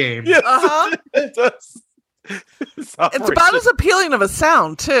 Operation the game. Yeah, it does. It's about as appealing of a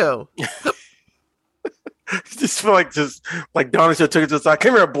sound too. Just feel like Donna should took it to the side.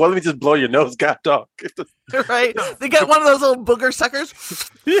 Come here, boy. Let me just blow your nose, god dog. Right? They got one of those little booger suckers.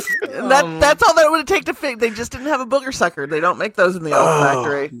 And that's all that it would take to fix. They just didn't have a booger sucker. They don't make those in the old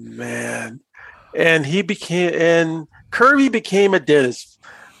factory. Man. And Kirby became a dentist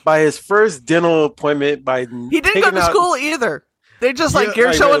by his first dental appointment. He didn't go to school either. They just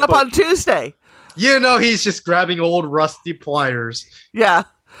you're showing up on Tuesday. You know, he's just grabbing old rusty pliers. Yeah.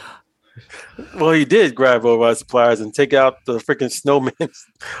 Well, he did grab over his pliers and take out the freaking the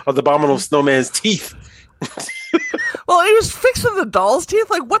abominable snowman's teeth. Well, he was fixing the doll's teeth.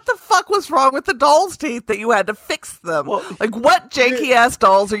 Like, what the fuck was wrong with the doll's teeth that you had to fix them? Well, like, what janky ass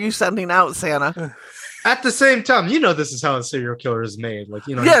dolls are you sending out, Santa? At the same time, you know this is how a serial killer is made. Like,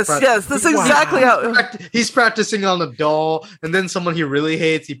 you know, yes, this is exactly how he's practicing on a doll, and then someone he really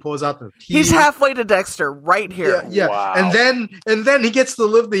hates, he pulls out the teeth. He's halfway to Dexter right here. Yeah. Wow. And then he gets to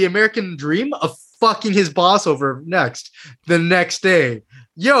live the American dream of fucking his boss over the next day.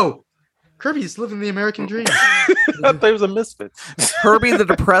 Yo, Kirby's living the American dream. I thought he was a misfit. Herbie the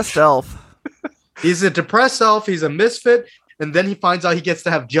depressed elf. He's a depressed elf. He's a misfit. And then he finds out he gets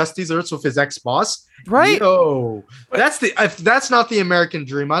to have just desserts with his ex-boss. Right. Yo, if that's not the American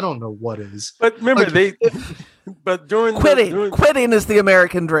dream, I don't know what is. But remember, quitting is the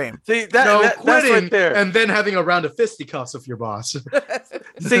American dream. See, quitting that's right there. And then having a round of fisticuffs with your boss.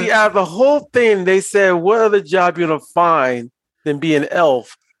 See, out of the whole thing, they said, what other job you going to find than be an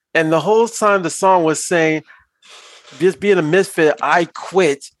elf? And the whole time the song was saying, just being a misfit, I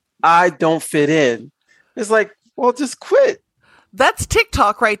quit. I don't fit in. It's like, well, just quit. That's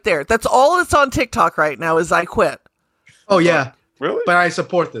TikTok right there. That's all that's on TikTok right now is I quit. Oh, yeah. Really? But I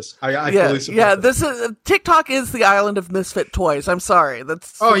support this. I fully support this. This is TikTok is the island of misfit toys. I'm sorry.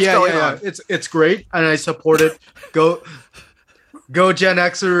 That's going on. It's great, and I support it. Go Gen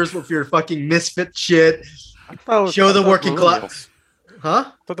Xers with your fucking misfit shit. Show the working class. Huh?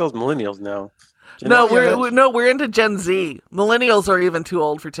 I thought that was millennials now. We're into Gen Z. Millennials are even too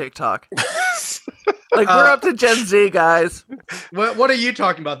old for TikTok. Like, we're up to Gen Z, guys. What are you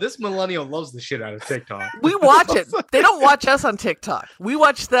talking about? This millennial loves the shit out of TikTok. We watch it. They don't watch us on TikTok. We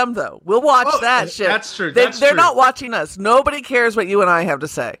watch them, though. We'll watch that shit. That's true. They're not watching us. Nobody cares what you and I have to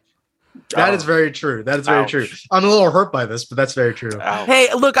say. That is very true. That is very true. I'm a little hurt by this, but that's very true. Ouch.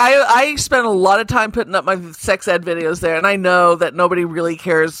 Hey, look, I spent a lot of time putting up my sex ed videos there, and I know that nobody really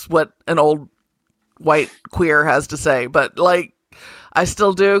cares what an old white queer has to say, but, like, I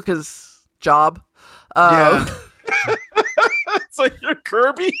still do, because job. Yeah. like you're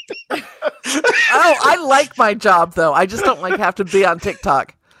Kirby. Oh, I like my job though. I just don't like have to be on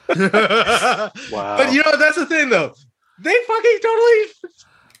TikTok. Wow. But you know, that's the thing though. They fucking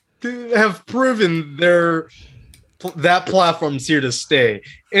totally have proven that platform's here to stay.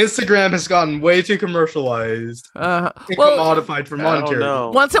 Instagram has gotten way too commercialized and commodified for monetary.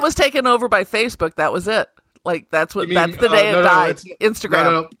 Once it was taken over by Facebook, that was it. Like that's the day it died. Instagram.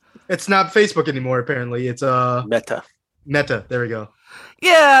 No. It's not Facebook anymore. Apparently, it's Meta. Meta. There we go.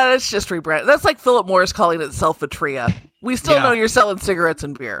 Yeah, it's just rebrand. That's like Philip Morris calling itself Atria. We still know you're selling cigarettes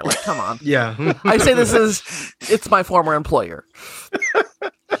and beer. Like, come on. Yeah. I say it's my former employer.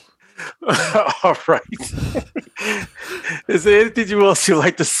 All right. Is there anything you else you'd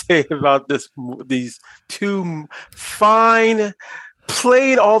like to say about these two fine,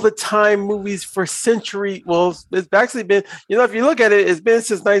 played all the time movies for century? Well, it's actually been, if you look at it, it's been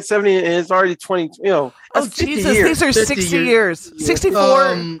since 1970 and it's already 20, Oh, Jesus, years. These are 60 years.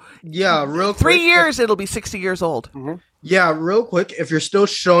 64. Yeah, real quick. 3 years, it'll be 60 years old. Mm-hmm. Yeah, real quick. If you're still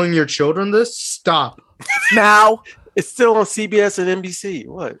showing your children this, stop. Now. It's still on CBS and NBC.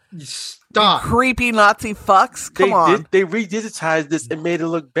 What? Stop. Creepy Nazi fucks. Come on. They redigitized this and made it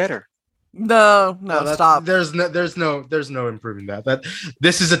look better. No, stop. There's no improving that.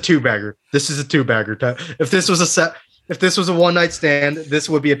 This is a two-bagger. This is a two-bagger. If this was a one-night stand, this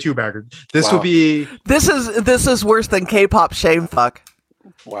would be a two-bagger. This would be. This is worse than K-pop shame fuck.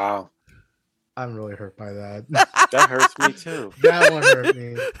 Wow. I'm really hurt by that. That hurts me too. That one hurt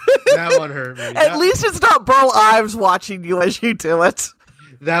me. At least it's not Burl Ives watching you as you do it.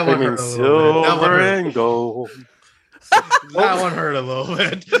 That one hurt a little bit. Silver and gold. That one hurt a little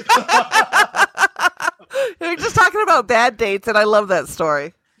bit. You're just talking about bad dates, and I love that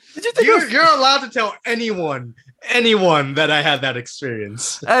story. Did you think you're allowed to tell anyone that I had that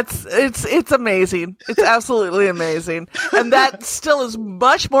experience. It's amazing. It's absolutely amazing. And that still is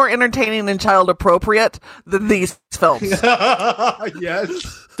much more entertaining and child appropriate than these films.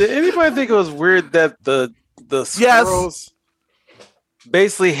 Yes. Did anybody think it was weird that the squirrels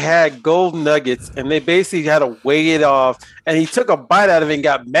basically had gold nuggets and they basically had to weigh it off, and he took a bite out of it and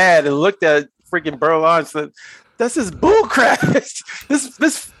got mad and looked at freaking Burl Ives and said, "That's just bullcrap.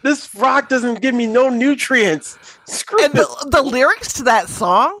 This rock doesn't give me no nutrients." Screw and the lyrics to that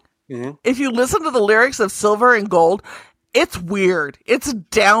song, if you listen to the lyrics of Silver and Gold, it's weird. It's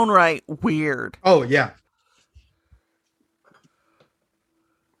downright weird. Oh, yeah.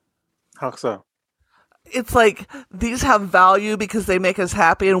 How so? It's like, these have value because they make us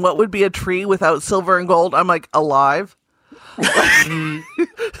happy, and what would be a tree without silver and gold? I'm like, alive?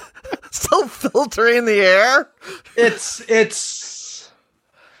 Still filtering the air?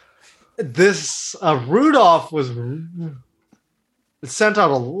 Rudolph sent out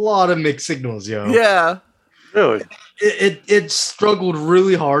a lot of mixed signals, yo. Yeah. Really? It struggled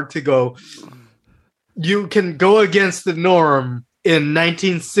really hard to go. You can go against the norm in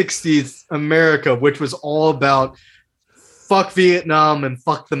 1960s America, which was all about fuck Vietnam and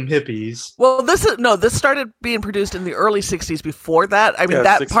fuck them hippies. Well, this started being produced in the early 60s. Before that, I mean,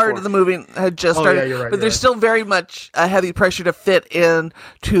 that 64. part of the movie had just started, you're right, but there's still very much a heavy pressure to fit in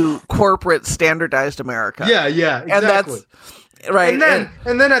to corporate standardized America. Yeah, exactly. And that's right.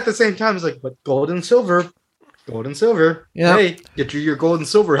 And then at the same time, it's like, but gold and silver. Yep. Hey, get your gold and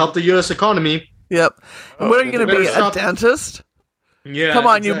silver. Help the U.S. economy. Yep. What are you going to be, a dentist? Yeah. Come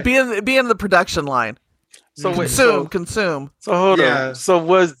on, exactly. You be in the production line. So Consume. So hold on.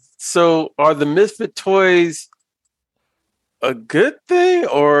 So are the Misfit toys a good thing,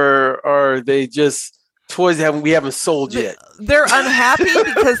 or are they just toys that we haven't sold yet? They're unhappy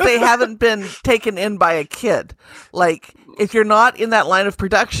because they haven't been taken in by a kid. Like, if you're not in that line of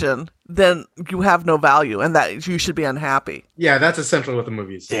production, then you have no value, and that you should be unhappy. Yeah, that's essentially what the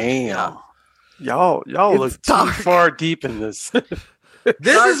movie is. Damn. Y'all look too far deep in this.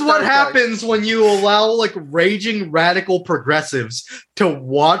 This is what happens when you allow like raging radical progressives to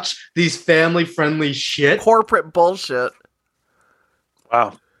watch these family-friendly shit. Corporate bullshit.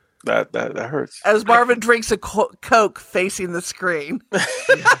 Wow. That hurts. As Marvin drinks a Coke facing the screen. In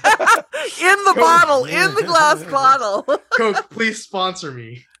the bottle, in the glass bottle. Coke, please sponsor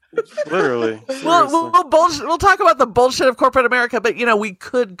me. Literally. We'll talk about the bullshit of corporate America, but we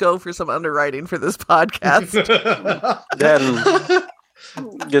could go for some underwriting for this podcast. Then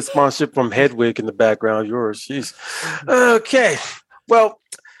get sponsorship from Hedwig in the background. Yours. Jeez. Okay. Well,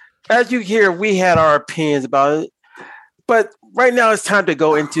 as you hear, we had our opinions about it, but right now it's time to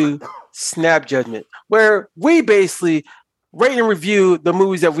go into Snap Judgment, where we basically rate and review the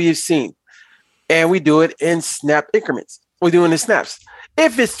movies that we have seen, and we do it in snap increments. We're doing the snaps.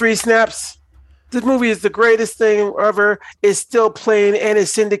 If it's 3 snaps, This movie is the greatest thing ever. It's still playing, and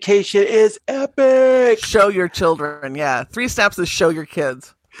its syndication is epic. Show your children. Yeah. 3 snaps is show your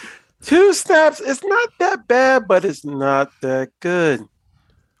kids. 2 snaps, it's not that bad, but it's not that good.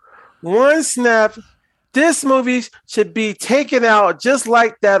 1 snap, this movie should be taken out just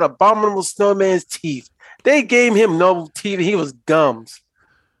like that abominable snowman's teeth. They gave him no teeth, he was gums.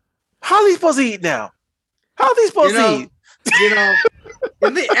 How are they supposed to eat now? How are they supposed to eat?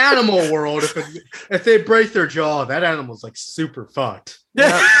 In the animal world, if they break their jaw, that animal's like super fucked.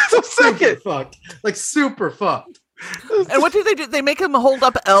 Yeah, super fucked. Like super fucked. And what do? They make him hold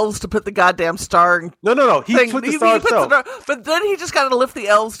up elves to put the goddamn star. No. He put the star himself. But then he just got to lift the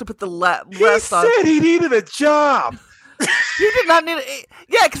elves to put the rest on. He said he needed a job. He did not need it.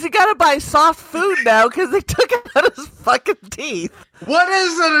 Yeah, because he got to buy soft food now because they took it out of his fucking teeth. What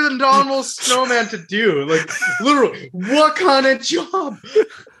is an abdominal snowman to do? Like, literally, what kind of job?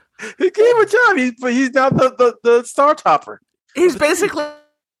 He gave him a job, but he's now the star topper. He's basically...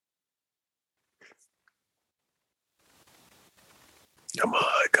 Come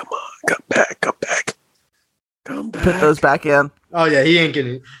back. Put those back in. Oh, yeah, he ain't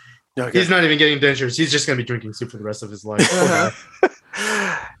getting... Okay. He's not even getting dentures. He's just going to be drinking soup for the rest of his life.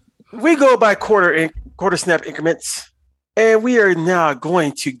 We go by quarter snap increments, and we are now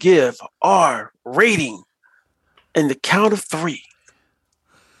going to give our rating in the count of 3.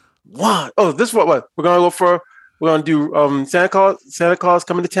 1. Oh, this is what we're going to go for. We're going to do Santa Claus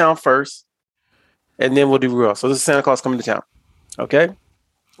coming to town first, and then we'll do real. So this is Santa Claus coming to town. Okay.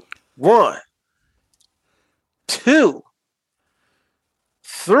 1, 2,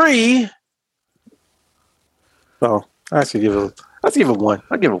 3. Oh, I should give it. Let's give it 1.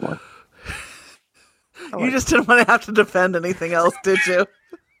 I'll give it 1. You just didn't want to have to defend anything else, did you?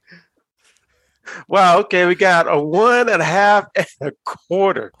 Wow. Okay, we got a 1.5 and a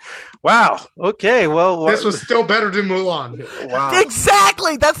quarter. Wow. Okay. Well, this was still better than Mulan. Wow.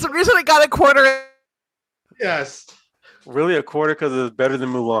 Exactly. That's the reason I got a quarter. Yes. Really, a quarter because it's better than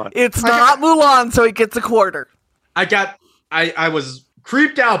Mulan. It's not Mulan, so he gets a quarter. I was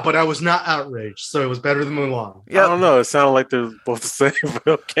creeped out, but I was not outraged, so it was better than Mulan. Yep. I don't know. It sounded like they're both the same, but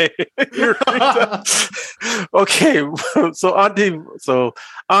okay. You're okay. So on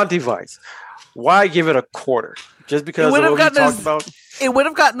device, why give it a quarter? Just because of what we talked about? It would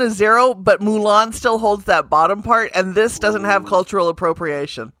have gotten a 0, but Mulan still holds that bottom part, and this doesn't have cultural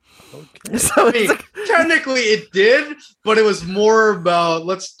appropriation. Okay. So I mean, technically it did, but it was more about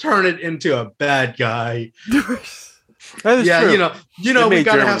let's turn it into a bad guy. Yeah, true. you know, we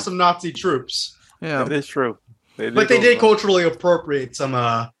gotta have some Nazi troops. Yeah, that is true. They did culturally appropriate some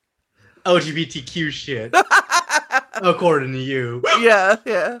LGBTQ shit, according to you.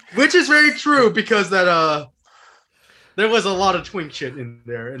 Yeah. Which is very true because that there was a lot of twink shit in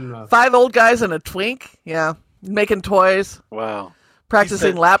there. And 5 old guys and a twink. Yeah, making toys. Wow.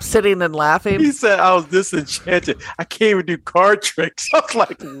 Practicing lap sitting and laughing. He said I was disenchanted. I can't even do card tricks. I was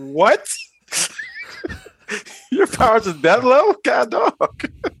like, what? Your powers is that low? God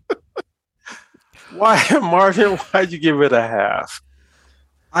dog. Why, Marvin, why'd you give it a half?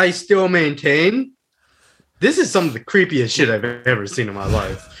 I still maintain this is some of the creepiest shit I've ever seen in my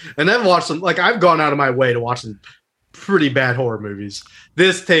life. And I've watched some, like, I've gone out of my way to watch some pretty bad horror movies.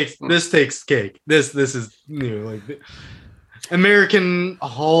 This takes cake. This is new. Like, American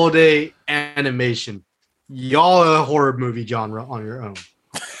holiday animation. Y'all a horror movie genre on your own.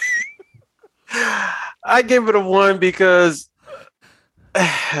 I gave it a 1 because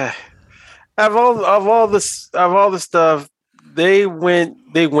of all the stuff they went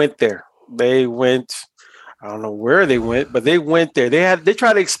there. They went. I don't know where they went, but they went there. They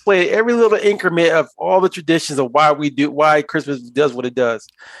try to explain every little increment of all the traditions of why Christmas does what it does,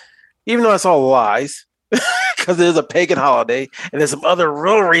 even though it's all lies. Because it is a pagan holiday, and there's some other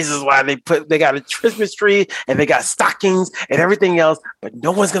real reasons why they got a Christmas tree and they got stockings and everything else, but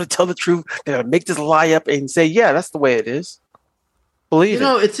no one's gonna tell the truth. They're gonna make this lie up and say, "Yeah, that's the way it is." Believe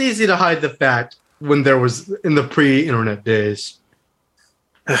it. It's easy to hide the fact when there was in the pre-internet days.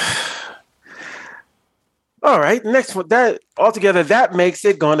 All right, next one. That makes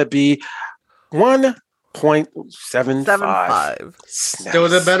it gonna be 1.75. Still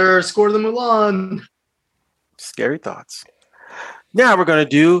a better score than Mulan. Scary thoughts. Now we're gonna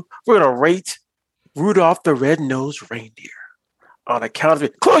rate Rudolph the Red-Nosed Reindeer on a count of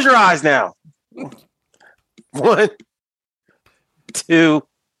it. Close your eyes now. 1, 2,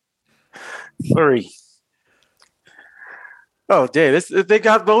 3. Oh, dang! They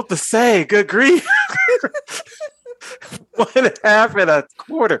got both the same. Good grief. 1.5 and a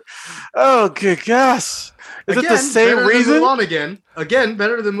quarter. Oh, good gosh. Is it the same reason? Again,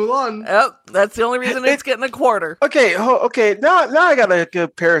 better than Mulan. Yep, that's the only reason it's getting a quarter. Okay, okay. Now I got a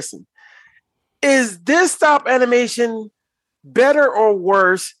comparison. Is this stop animation better or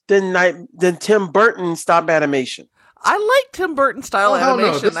worse than Tim Burton stop animation? I like Tim Burton style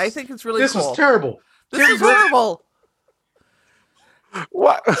animation. I think it's really cool. This was terrible. This is horrible.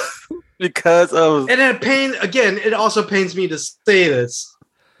 What? Because of... And it also pains me to say this.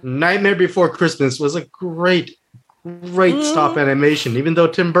 Nightmare Before Christmas was a great stop animation, even though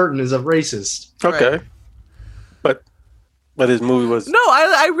Tim Burton is a racist. Okay. But his movie was... No,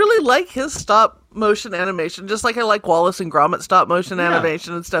 I really like his stop motion animation, just like I like Wallace and Gromit stop motion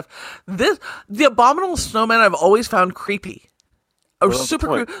animation and stuff. The Abominable Snowman I've always found creepy. Super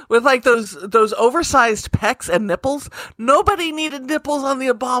creepy. With like those oversized pecs and nipples. Nobody needed nipples on the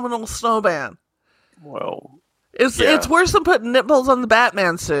Abominable Snowman. Well... It's worse than putting nipples on the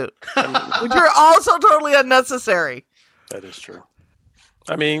Batman suit, which are also totally unnecessary. That is true.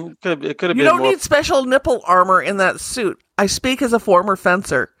 I mean, it could have been. You don't need special nipple armor in that suit. I speak as a former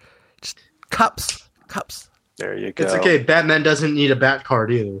fencer. Just cups. There you go. It's okay. Batman doesn't need a bat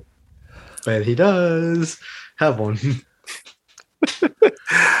card either, but he does have one.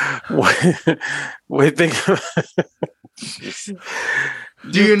 Wait, think.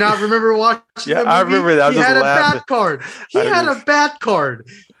 Do you not remember watching? Yeah, I remember that. He had a bat card. He had a bat card.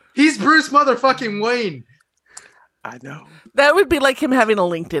 He's Bruce motherfucking Wayne. I know. That would be like him having a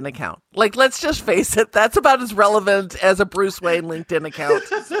LinkedIn account. Like, let's just face it, that's about as relevant as a Bruce Wayne LinkedIn account.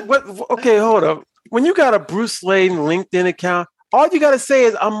 Okay, hold up. When you got a Bruce Wayne LinkedIn account, all you gotta say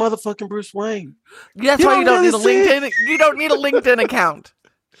is I'm motherfucking Bruce Wayne. That's why you don't need a LinkedIn. You don't need a LinkedIn account.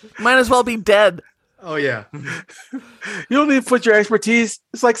 Might as well be dead. Oh yeah. You don't need to put your expertise.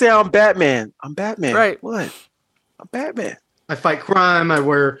 It's like saying I'm Batman. I'm Batman. Right. What? I'm Batman. I fight crime. I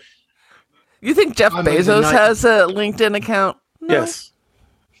wear. You think Jeff Bezos has a LinkedIn account? No. Yes.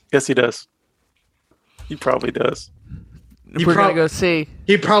 Yes, he does. He probably does. We're gonna go see.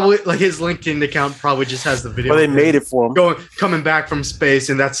 He probably his LinkedIn account probably just has the video. Well, they made it for him. Coming back from space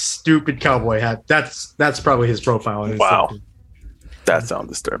and that stupid cowboy hat. That's probably his profile. Wow. That sounds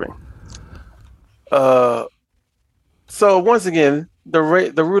disturbing. So once again, the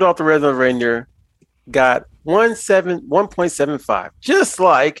Rudolph the Red-Nosed Reindeer got 1.75, just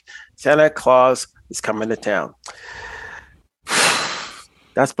like Santa Claus is coming to town.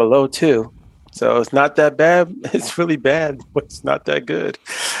 That's below 2, so it's not that bad. It's really bad, but it's not that good.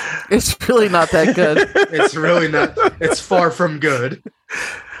 It's really not that good. It's really not. It's far from good.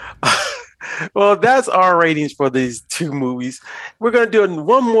 Well, that's our ratings for these two movies. We're gonna do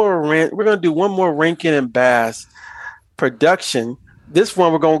one more Rankin and Bass production. This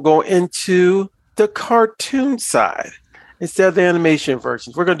one we're gonna go into the cartoon side instead of the animation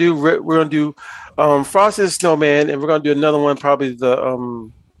versions. We're gonna do Frosty the Snowman, and we're gonna do another one, probably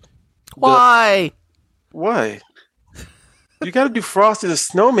Why? Why? You got to do Frosty the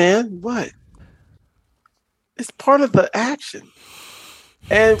Snowman. What? It's part of the action.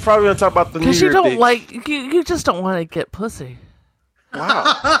 And probably gonna talk about the New Year. Because you just don't want to get pussy.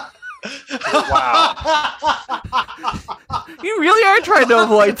 Wow. Wow. You really are trying to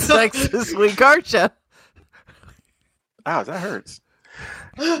avoid sex this week, aren't you? Ow, that hurts.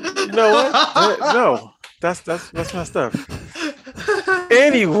 You know what? No, that's messed up.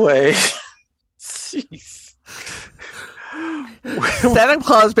 Anyway, jeez. Santa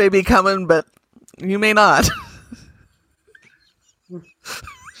Claus may be coming, but you may not.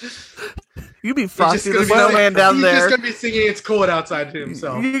 You be Frosty the Snowman down there. He's just gonna be singing "It's Cold Outside" to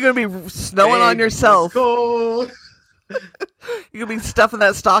himself. You're gonna be snowing on yourself. It's cold. You're gonna be stuffing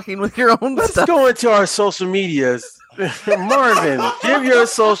that stocking with your own Let's stuff. go into our social medias. Marvin, give your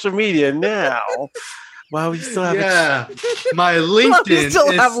social media now. Wow, we still have my LinkedIn. We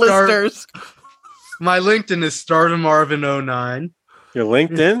still have listeners. My LinkedIn is StardomMarvin09. Your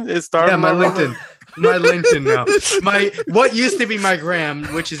LinkedIn is Stardom. Yeah, my LinkedIn. My LinkedIn now. What used to be my gram,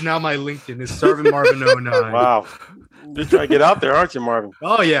 which is now my LinkedIn, is StardomMarvin09. Wow. You're trying to get out there, aren't you, Marvin?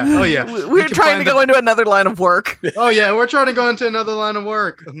 Oh yeah. We're trying to go into another line of work. Oh yeah, we're trying to go into another line of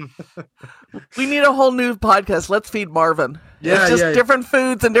work. We need a whole new podcast. Let's feed Marvin. Yeah, it's just different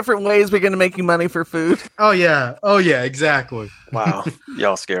foods and different ways we're going to make you money for food. Oh yeah, exactly. Wow,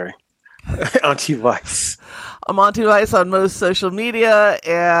 y'all scary. Auntie Vice. I'm Auntie Vice on most social media,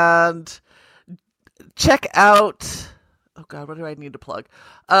 and check out. Oh God, what do I need to plug?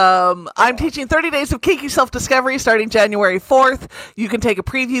 I'm teaching 30 Days of Kinky Self-Discovery starting January 4th. You can take a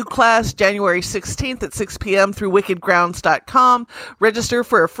preview class January 16th at 6 p.m. through wickedgrounds.com. Register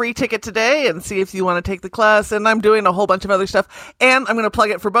for a free ticket today and see if you want to take the class. And I'm doing a whole bunch of other stuff. And I'm going to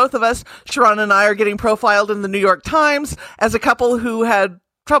plug it for both of us. Sharon and I are getting profiled in the New York Times as a couple who had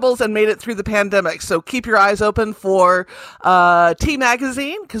troubles and made it through the pandemic. So keep your eyes open for T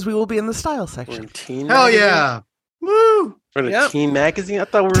Magazine, because we will be in the style section. Hell yeah. Woo! For the teen magazine? I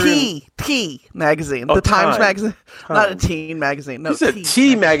thought we were T Magazine. Oh, The Times Time. Magazine. Time. Not a teen magazine. No, You said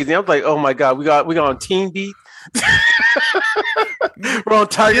T magazine. I was like, oh my God, we got on Teen Beat. We're on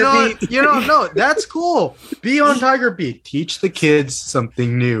Tiger Beat. No, that's cool. Be on Tiger Beat. Teach the kids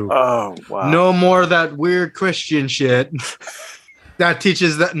something new. Oh wow. No more of that weird Christian shit that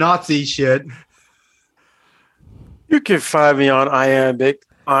teaches that Nazi shit. You can find me on Iambic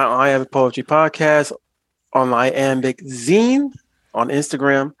Poetry Podcast, on Iambic Zine on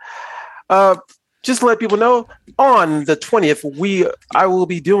Instagram. Just to let people know, on the 20th, I will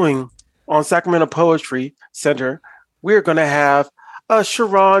be doing on Sacramento Poetry Center. We're going to have a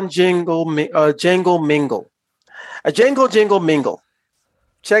Sharon Jangle Mingle. A Jangle Mingle.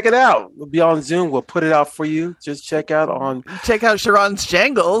 Check it out. We'll be on Zoom. We'll put it out for you. Just check out Sharon's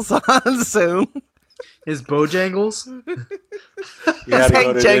Jangles on Zoom. His Bojangles? You had to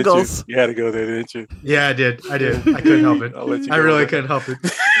go there, Jangles. didn't you? You had to go there, didn't you? Yeah, I did. I couldn't help it. I'll let you I go really there. couldn't help it.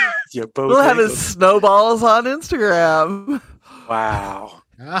 Yeah, We'll have his snowballs on Instagram. Wow.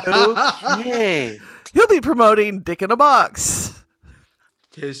 Okay. He'll be promoting Dick in a Box.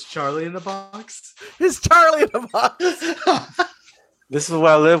 Is Charlie in the box? His Charlie in a Box. This is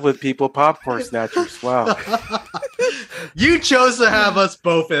what I live with, people. Popcorn snatchers. Wow. You chose to have us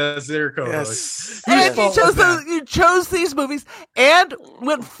both as their co-hosts. Yes. And you chose these movies and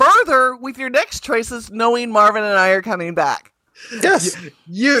went further with your next choices, knowing Marvin and I are coming back. Yes.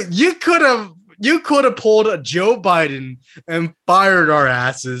 You could have pulled a Joe Biden and fired our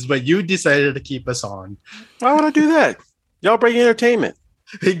asses, but you decided to keep us on. Why would I do that? Y'all bring entertainment.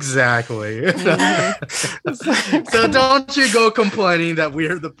 Exactly. So don't you go complaining that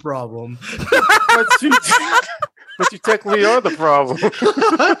we're the problem. But you technically are the problem.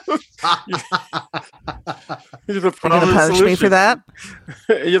 You're the You're problem. gonna punish me for that?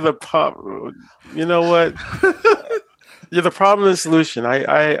 You're the problem. You know what? You're the problem and solution.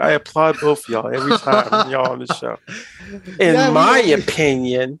 I applaud both of y'all every time y'all on the show. In my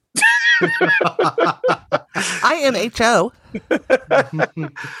opinion. INHO.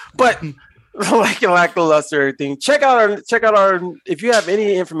 But like lackluster everything. Check out our if you have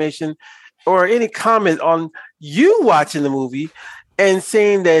any information or any comment on you watching the movie and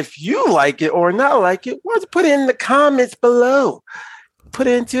saying that if you like it or not like it, why don't you put it in the comments below. Put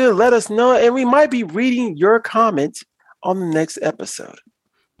it into it, let us know, and we might be reading your comment on the next episode.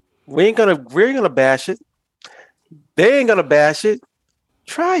 We're gonna bash it. They ain't gonna bash it.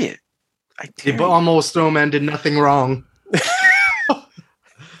 Try it. The almost snowman did nothing wrong.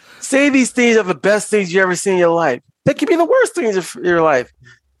 Say these things are the best things you ever seen in your life. They could be the worst things of your life.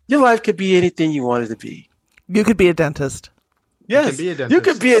 Your life could be anything you want it to be. You could be a dentist. Yes, be a dentist. you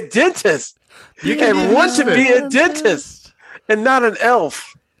could be a dentist. You can want to be a dentist and not an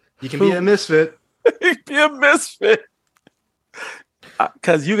elf. You can be a misfit. You can be a misfit.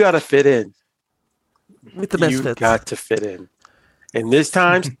 Because you got to fit in. With the misfits. You got to fit in. And this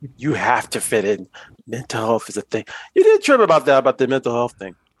time, you have to fit in. Mental health is a thing. You did trip about that, about the mental health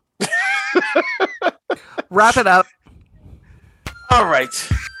thing. Wrap it up. All right.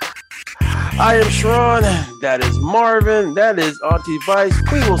 I am Sharon. That is Marvin. That is Auntie Vice.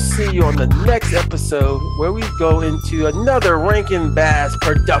 We will see you on the next episode where we go into another Rankin Bass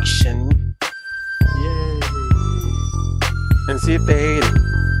production. Yay. And see if they hate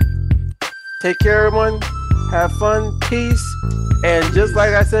it. Take care, everyone. Have fun. Peace. And just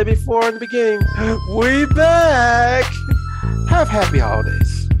like I said before in the beginning, we back. Have happy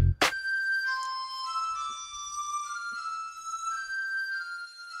holidays.